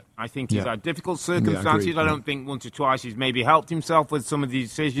manager. I think he's had difficult circumstances. I don't think once or twice he's maybe helped himself with some of the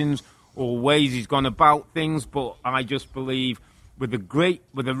decisions or ways he's gone about things, but I just believe with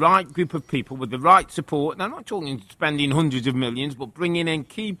the right group of people, with the right support, and I'm not talking spending hundreds of millions, but bringing in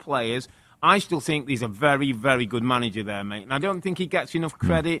key players, I still think he's a very, very good manager there, mate. And I don't think he gets enough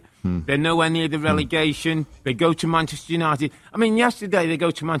credit. They're nowhere near the relegation. They go to Manchester United. I mean, yesterday they go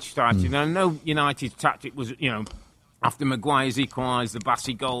to Manchester United. And I know United's tactic was, after Maguire's equalised the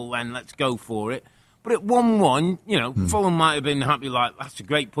Bassi goal, then let's go for it. But at 1-1, Fulham might have been happy, like, that's a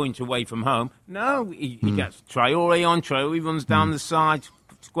great point away from home. No, he gets Traore on. Traore runs down the side,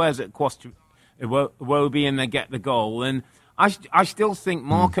 squares it across to Iwobi, and they get the goal. And I still think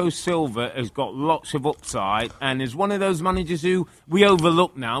Marco Silva has got lots of upside and is one of those managers who we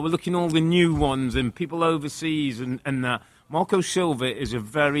overlook now. We're looking at all the new ones and people overseas and Marco Silva is a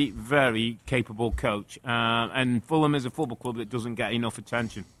very, very capable coach. And Fulham is a football club that doesn't get enough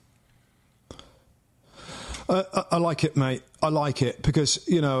attention. I like it, mate. I like it because,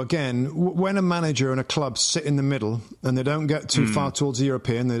 again, when a manager and a club sit in the middle and they don't get too far towards the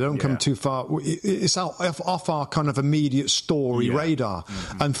European, they don't come too far, it's off our kind of immediate story radar.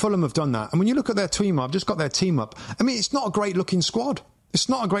 And Fulham have done that. And when you look at their team, I've just got their team up. I mean, it's not a great-looking squad. It's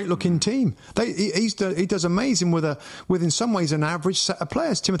not a great-looking team. He does amazing with in some ways, an average set of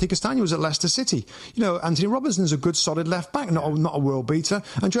players. Timothy Castagne was at Leicester City. Anthony Robinson's a good, solid left-back, not a world-beater.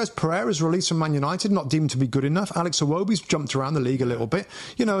 Andreas Pereira's released from Man United, not deemed to be good enough. Alex Iwobi's jumped around the league a little bit.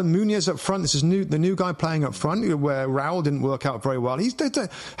 And Muniz up front, this is the new guy playing up front, where Raul didn't work out very well.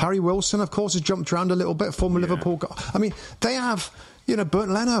 Harry Wilson, of course, has jumped around a little bit, former Liverpool guy. I mean, they have...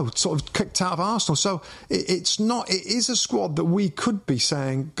 Bernd Leno sort of kicked out of Arsenal. So it is a squad that we could be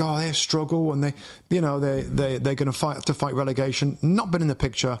saying, God, they struggle and they're going to fight relegation. Not been in the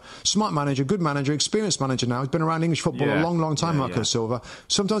picture. Smart manager, good manager, experienced manager now. He's been around English football a long, long time, Marco Silva.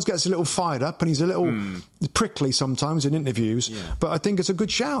 Sometimes gets a little fired up and he's a little prickly sometimes in interviews. Yeah. But I think it's a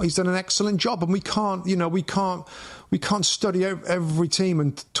good shout. He's done an excellent job and we can't study every team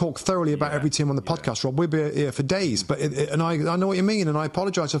and talk thoroughly about every team on the podcast, Rob. We'll be here for days. But I know what you mean, and I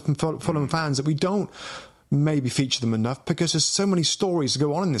apologise to Fulham fans that we don't maybe feature them enough because there's so many stories to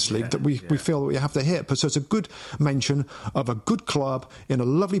go on in this league that we feel that we have to hit. But so it's a good mention of a good club in a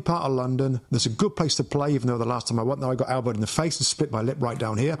lovely part of London. There's a good place to play, even though the last time I went there I got elbowed in the face and split my lip right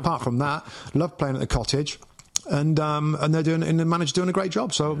down here. Apart from that, love playing at the Cottage. And the manager's doing a great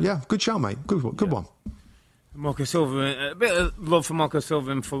job. So, good show, mate. Good one. Marco Silva, a bit of love for Marco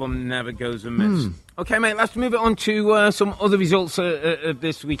Silva and Fulham never goes amiss. Okay, mate, let's move it on to some other results of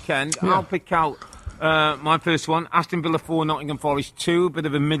this weekend. Yeah. I'll pick out my first one. Aston Villa 4, Nottingham Forest 2. A bit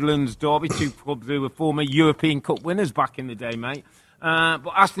of a Midlands derby. Two clubs who were former European Cup winners back in the day, mate.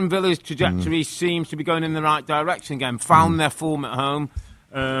 But Aston Villa's trajectory seems to be going in the right direction again. Found their form at home.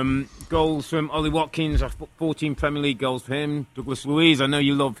 Goals from Ollie Watkins. I've put 14 Premier League goals for him. Douglas Luiz, I know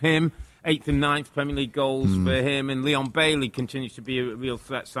you love him. 8th and 9th Premier League goals for him. And Leon Bailey continues to be a real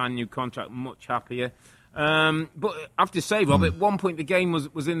threat. Signed new contract, much happier. But I have to say, Rob, at one point the game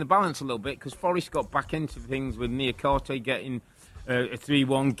was in the balance a little bit because Forest got back into things with Niakate getting a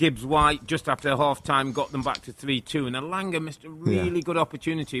 3-1. Gibbs-White, just after half-time, got them back to 3-2. And Elanga missed a really good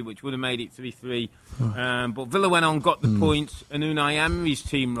opportunity, which would have made it 3-3. But Villa went on, got the points. And Unai Emery's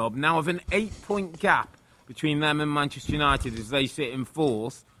team, Rob, now have an 8-point gap between them and Manchester United as they sit in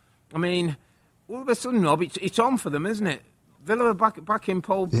 4th. I mean, all of a sudden, Rob, it's on for them, isn't it? Villa are back in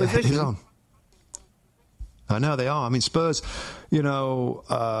pole position. It's on. I know they are. I mean, Spurs, they're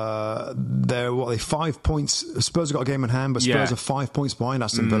 5 points. Spurs have got a game in hand, but Spurs are 5 points behind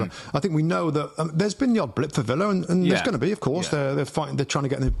Aston Villa. I think we know that there's been the odd blip for Villa, and there's going to be, of course. They're fighting. They're trying to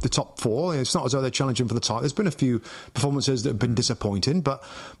get in the top 4. It's not as though they're challenging for the title. There's been a few performances that have been disappointing, but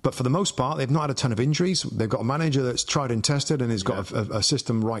for the most part, they've not had a ton of injuries. They've got a manager that's tried and tested and has got a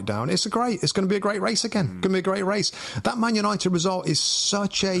system right down. It's going to be a great race again. Going to be a great race. That Man United result is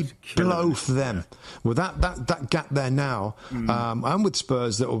such a blow for them. With that gap there now, and with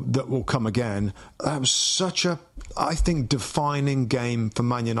Spurs that will come again, that was such a, I think, defining game for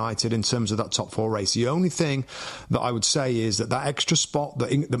Man United in terms of that top 4 race. The only thing that I would say is that extra spot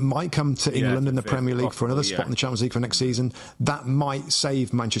that might come to England in the Premier League for another spot in the Champions League for next season, that might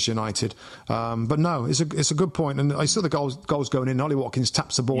save Manchester United. But no, it's a good point. And I saw the goals going in. Ollie Watkins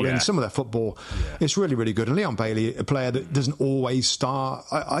taps the ball in. Some of their football, it's really, really good. And Leon Bailey, a player that doesn't always start,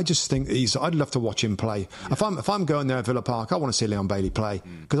 I just think I'd love to watch him play. If I'm going there at Villa Park, I want to see Leon Bailey play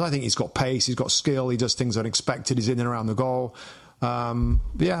because I think he's got pace, he's got skill, he does things unexpected, he's in and around the goal.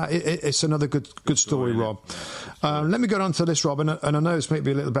 It's another good story, Rob. Let me go on to this, Rob, and I know this may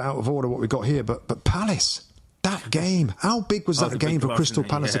be a little bit out of order what we got here, but Palace, that game, how big was that game for Crystal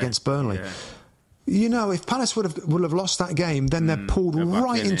Palace against Burnley? If Palace would have lost that game, then they're pulled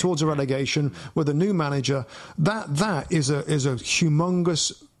right in towards a relegation with a new manager. That is a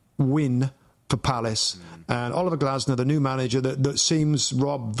humongous win for Palace. And Oliver Glasner, the new manager, that seems,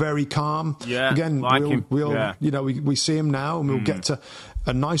 Rob, very calm. Yeah, again, we see him now, and we'll get to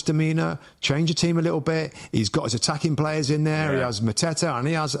a nice demeanour, change the team a little bit. He's got his attacking players in there. Yeah. He has Mateta and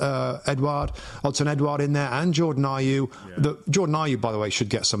he has Alton Edouard in there, and Jordan Ayew. Yeah. Jordan Ayew, by the way, should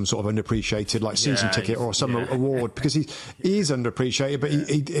get some sort of underappreciated season ticket or some award because he's underappreciated, but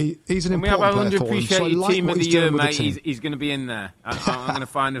he's an important player for him. So I like team of the year, mate. He's going to be in there. I'm going to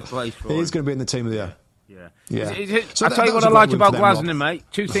find a place for him. He's going to be in the team of the year. So I'll tell you what I liked about Glasner, mate.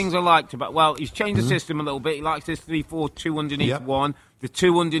 Two things I liked about... Well, he's changed the system a little bit. He likes this 3-4-2 underneath one. The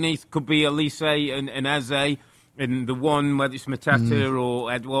 2 underneath could be Elise and Eze. And the one, whether it's Mateta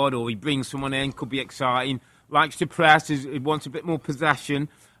or Edward, or he brings someone in, could be exciting. Likes to press. He wants a bit more possession.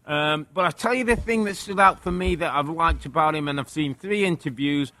 But I tell you the thing that stood out for me that I've liked about him, and I've seen 3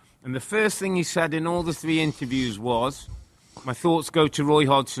 interviews, and the first thing he said in all the 3 interviews was, my thoughts go to Roy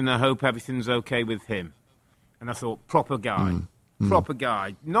Hodgson. I hope everything's okay with him. And I thought, proper guy. Proper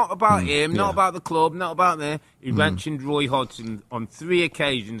guy. Not about him, not about the club, not about there. He mentioned Roy Hodgson on 3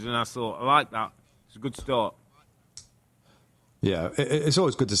 occasions, and I thought, I like that. It's a good start. Yeah, it's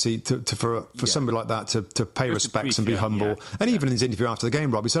always good to see for somebody like that to pay respects and be humble. And even in his interview after the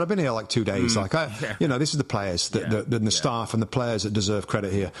game, Rob, he said, "I've been here like 2 days. This is the players, the staff, and the players that deserve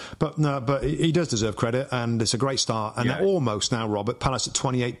credit here." But he does deserve credit, and it's a great start. And they're almost now, Rob, at Palace at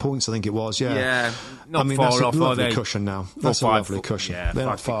 28 points, I think it was. Not far that's off. A lovely cushion now. That's a lovely cushion. They're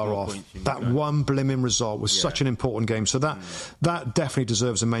not far off. That one blimmin' result was such an important game, so that definitely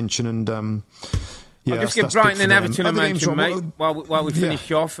deserves a mention. And I'll just give Brighton and Everton a mention, mate, while we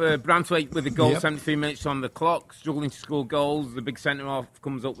finish off. Branthwaite with a goal, 73 minutes on the clock, struggling to score goals. The big centre-half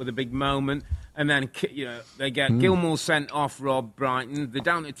comes up with a big moment. And then, they get Gilmour sent off, Rob, Brighton. They're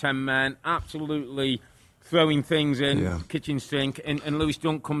down to 10 men, absolutely throwing things in, kitchen sink. And Lewis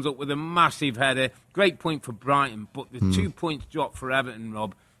Dunk comes up with a massive header. Great point for Brighton, but the 2 points drop for Everton,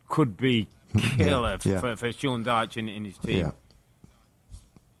 Rob, could be killer for Sean Dyche and his team. Yeah.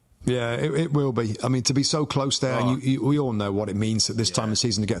 Yeah, it will be. I mean, to be so close there, and we all know what it means at this time of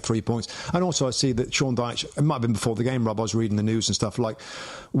season to get 3 points. And also, I see that Sean Dyche, it might have been before the game, Rob, I was reading the news and stuff, like,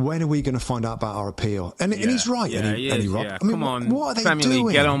 when are we going to find out about our appeal? And he's right, Rob. Yeah. I mean, come on, what are they Premier doing?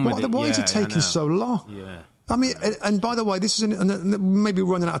 League, get on with it. Why is it taking so long? Yeah. I mean, and by the way, this is maybe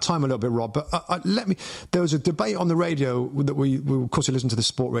we're running out of time a little bit, Rob. But there was a debate on the radio that we of course we listen to the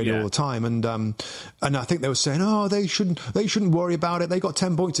sport radio all the time, and I think they were saying, they shouldn't worry about it. They got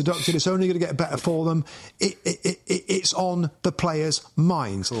 10 points deducted. It's only going to get better for them. It's on the players'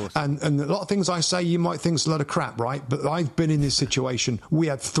 minds, and a lot of things I say you might think is a lot of crap, right? But I've been in this situation. We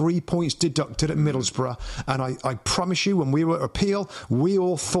had 3 points deducted at Middlesbrough, and I promise you, when we were at appeal, we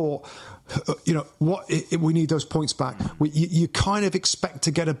all thought, we need those points back. You kind of expect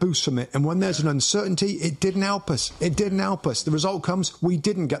to get a boost from it, and when there's an uncertainty, it didn't help us. The result comes, we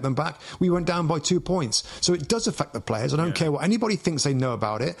didn't get them back. We went down by 2 points, so it does affect the players. I don't care what anybody thinks they know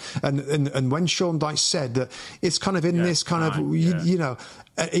about it. And when Sean Dyche said that it's kind of in this kind of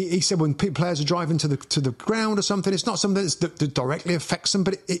he said when players are driving to the ground or something, it's not something that directly affects them,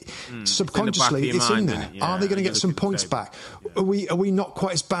 but subconsciously it's in there. Are they going to get some points back? Are we not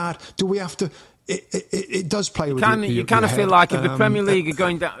quite as bad? Do we have to? It does play with you. You kind of feel like if the Premier League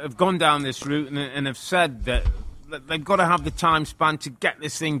have gone down this route and have said that they've got to have the time span to get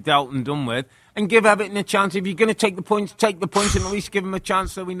this thing dealt and done with, and give Everton a chance. If you're going to take the points, and at least give them a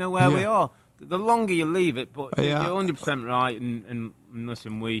chance so we know where we are. The longer you leave it, but you're 100% right. And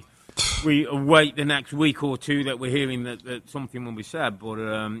listen, we await the next week or two that we're hearing that something will be said. But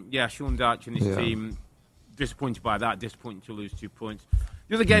Sean Dyche and his team, disappointed by that, disappointed to lose 2 points.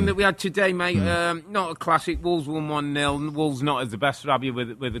 The other game that we had today, mate, not a classic. Wolves won 1-0. Wolves not as the best, Rabbi,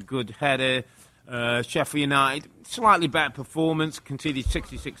 with a good header. Sheffield United, slightly better performance, conceded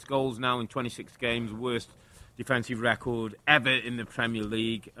 66 goals now in 26 games, worst defensive record ever in the Premier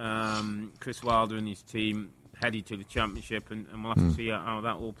League. Chris Wilder and his team headed to the Championship, and we'll have to see how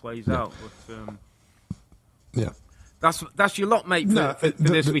that all plays out. But that's your lot, mate, for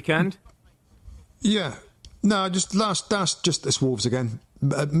this weekend. Yeah. No, just this Wolves again.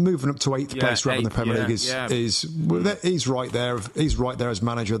 Moving up to 8th place rather than the Premier League he's right there. He's right there as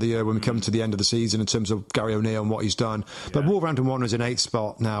manager of the year when we come to the end of the season in terms of Gary O'Neill and what he's done. But Wolverhampton Wanderers in 8th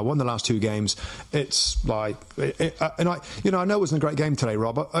spot now, won the last 2 games. It's like, I know it wasn't a great game today,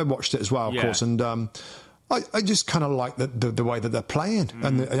 Rob. I watched it as well, of course, and I just kind of like the way that they're playing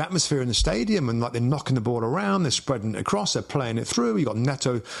and the atmosphere in the stadium, and like they're knocking the ball around, they're spreading it across, they're playing it through. You got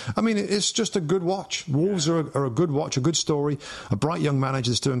Neto. I mean, it's just a good watch. Wolves are a good watch, a good story, a bright young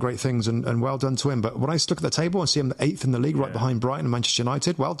manager that's doing great things, and well done to him. But when I look at the table and see him 8th in the league, right behind Brighton and Manchester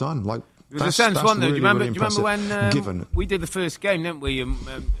United, well done. Like, there's a sense, wasn't there? Do you remember when we did the first game, didn't we?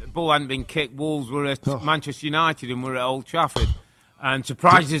 Ball hadn't been kicked. Wolves were at Manchester United and we're at Old Trafford. And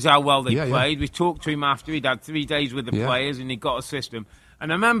surprised us how well they played. We talked to him after. He'd had 3 days with the players and he got a system.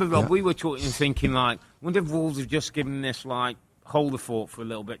 And I remember, Rob, we were talking and thinking, like, wonder if Wolves have just given this, like, hold the fort for a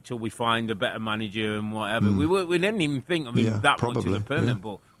little bit till we find a better manager and whatever. We didn't even think of him that much as a permanent,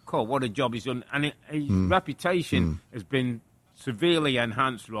 but God, what a job he's done. And his reputation has been severely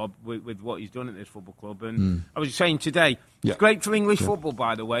enhanced, Rob, with what he's done at this football club. And I was saying today, it's great for English football,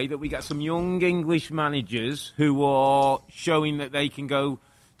 by the way, that we get some young English managers who are showing that they can go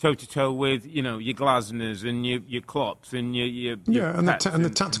toe-to-toe with, your Glasners and your Klopps and your and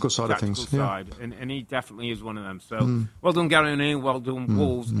the tactical side of things. And he definitely is one of them. So well done, Gary O'Neill. Well done,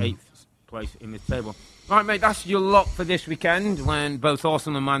 Wolves, 8th place in the table. Right, mate, that's your lot for this weekend when both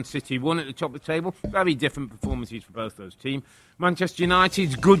Arsenal and Man City won at the top of the table. Very different performances for both those teams. Manchester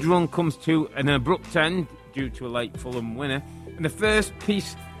United's good run comes to an abrupt end due to a late Fulham winner. And the first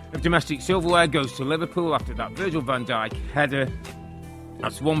piece of domestic silverware goes to Liverpool after that Virgil van Dijk header.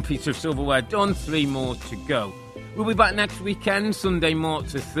 That's 1 piece of silverware done, 3 more to go. We'll be back next weekend, Sunday,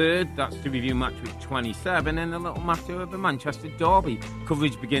 March the 3rd. That's to review match week 27 and a little matter of the Manchester derby.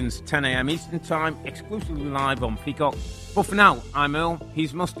 Coverage begins 10 a.m. Eastern Time, exclusively live on Peacock. But for now, I'm Earl,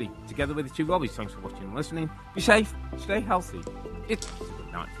 he's Musty, together with the 2 Robbies. Thanks for watching and listening. Be safe, stay healthy. It's a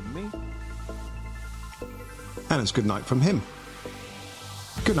good night from me. And it's good night from him.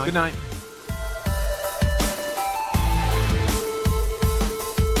 Good night. Good night.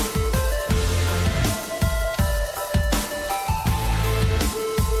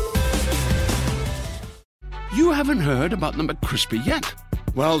 You haven't heard about the McCrispy yet?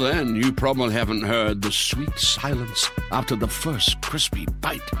 Well, then, you probably haven't heard the sweet silence after the first crispy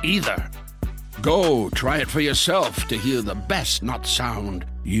bite either. Go try it for yourself to hear the best nut sound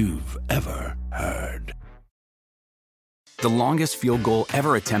you've ever heard. The longest field goal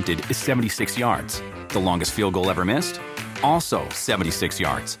ever attempted is 76 yards. The longest field goal ever missed? Also 76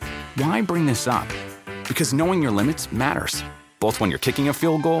 yards. Why bring this up? Because knowing your limits matters, both when you're kicking a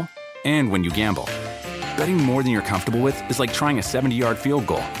field goal and when you gamble. Betting more than you're comfortable with is like trying a 70-yard field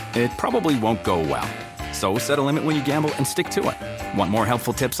goal. It probably won't go well. So set a limit when you gamble and stick to it. Want more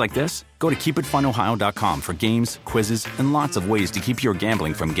helpful tips like this? Go to keepitfunohio.com for games, quizzes, and lots of ways to keep your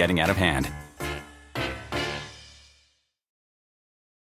gambling from getting out of hand.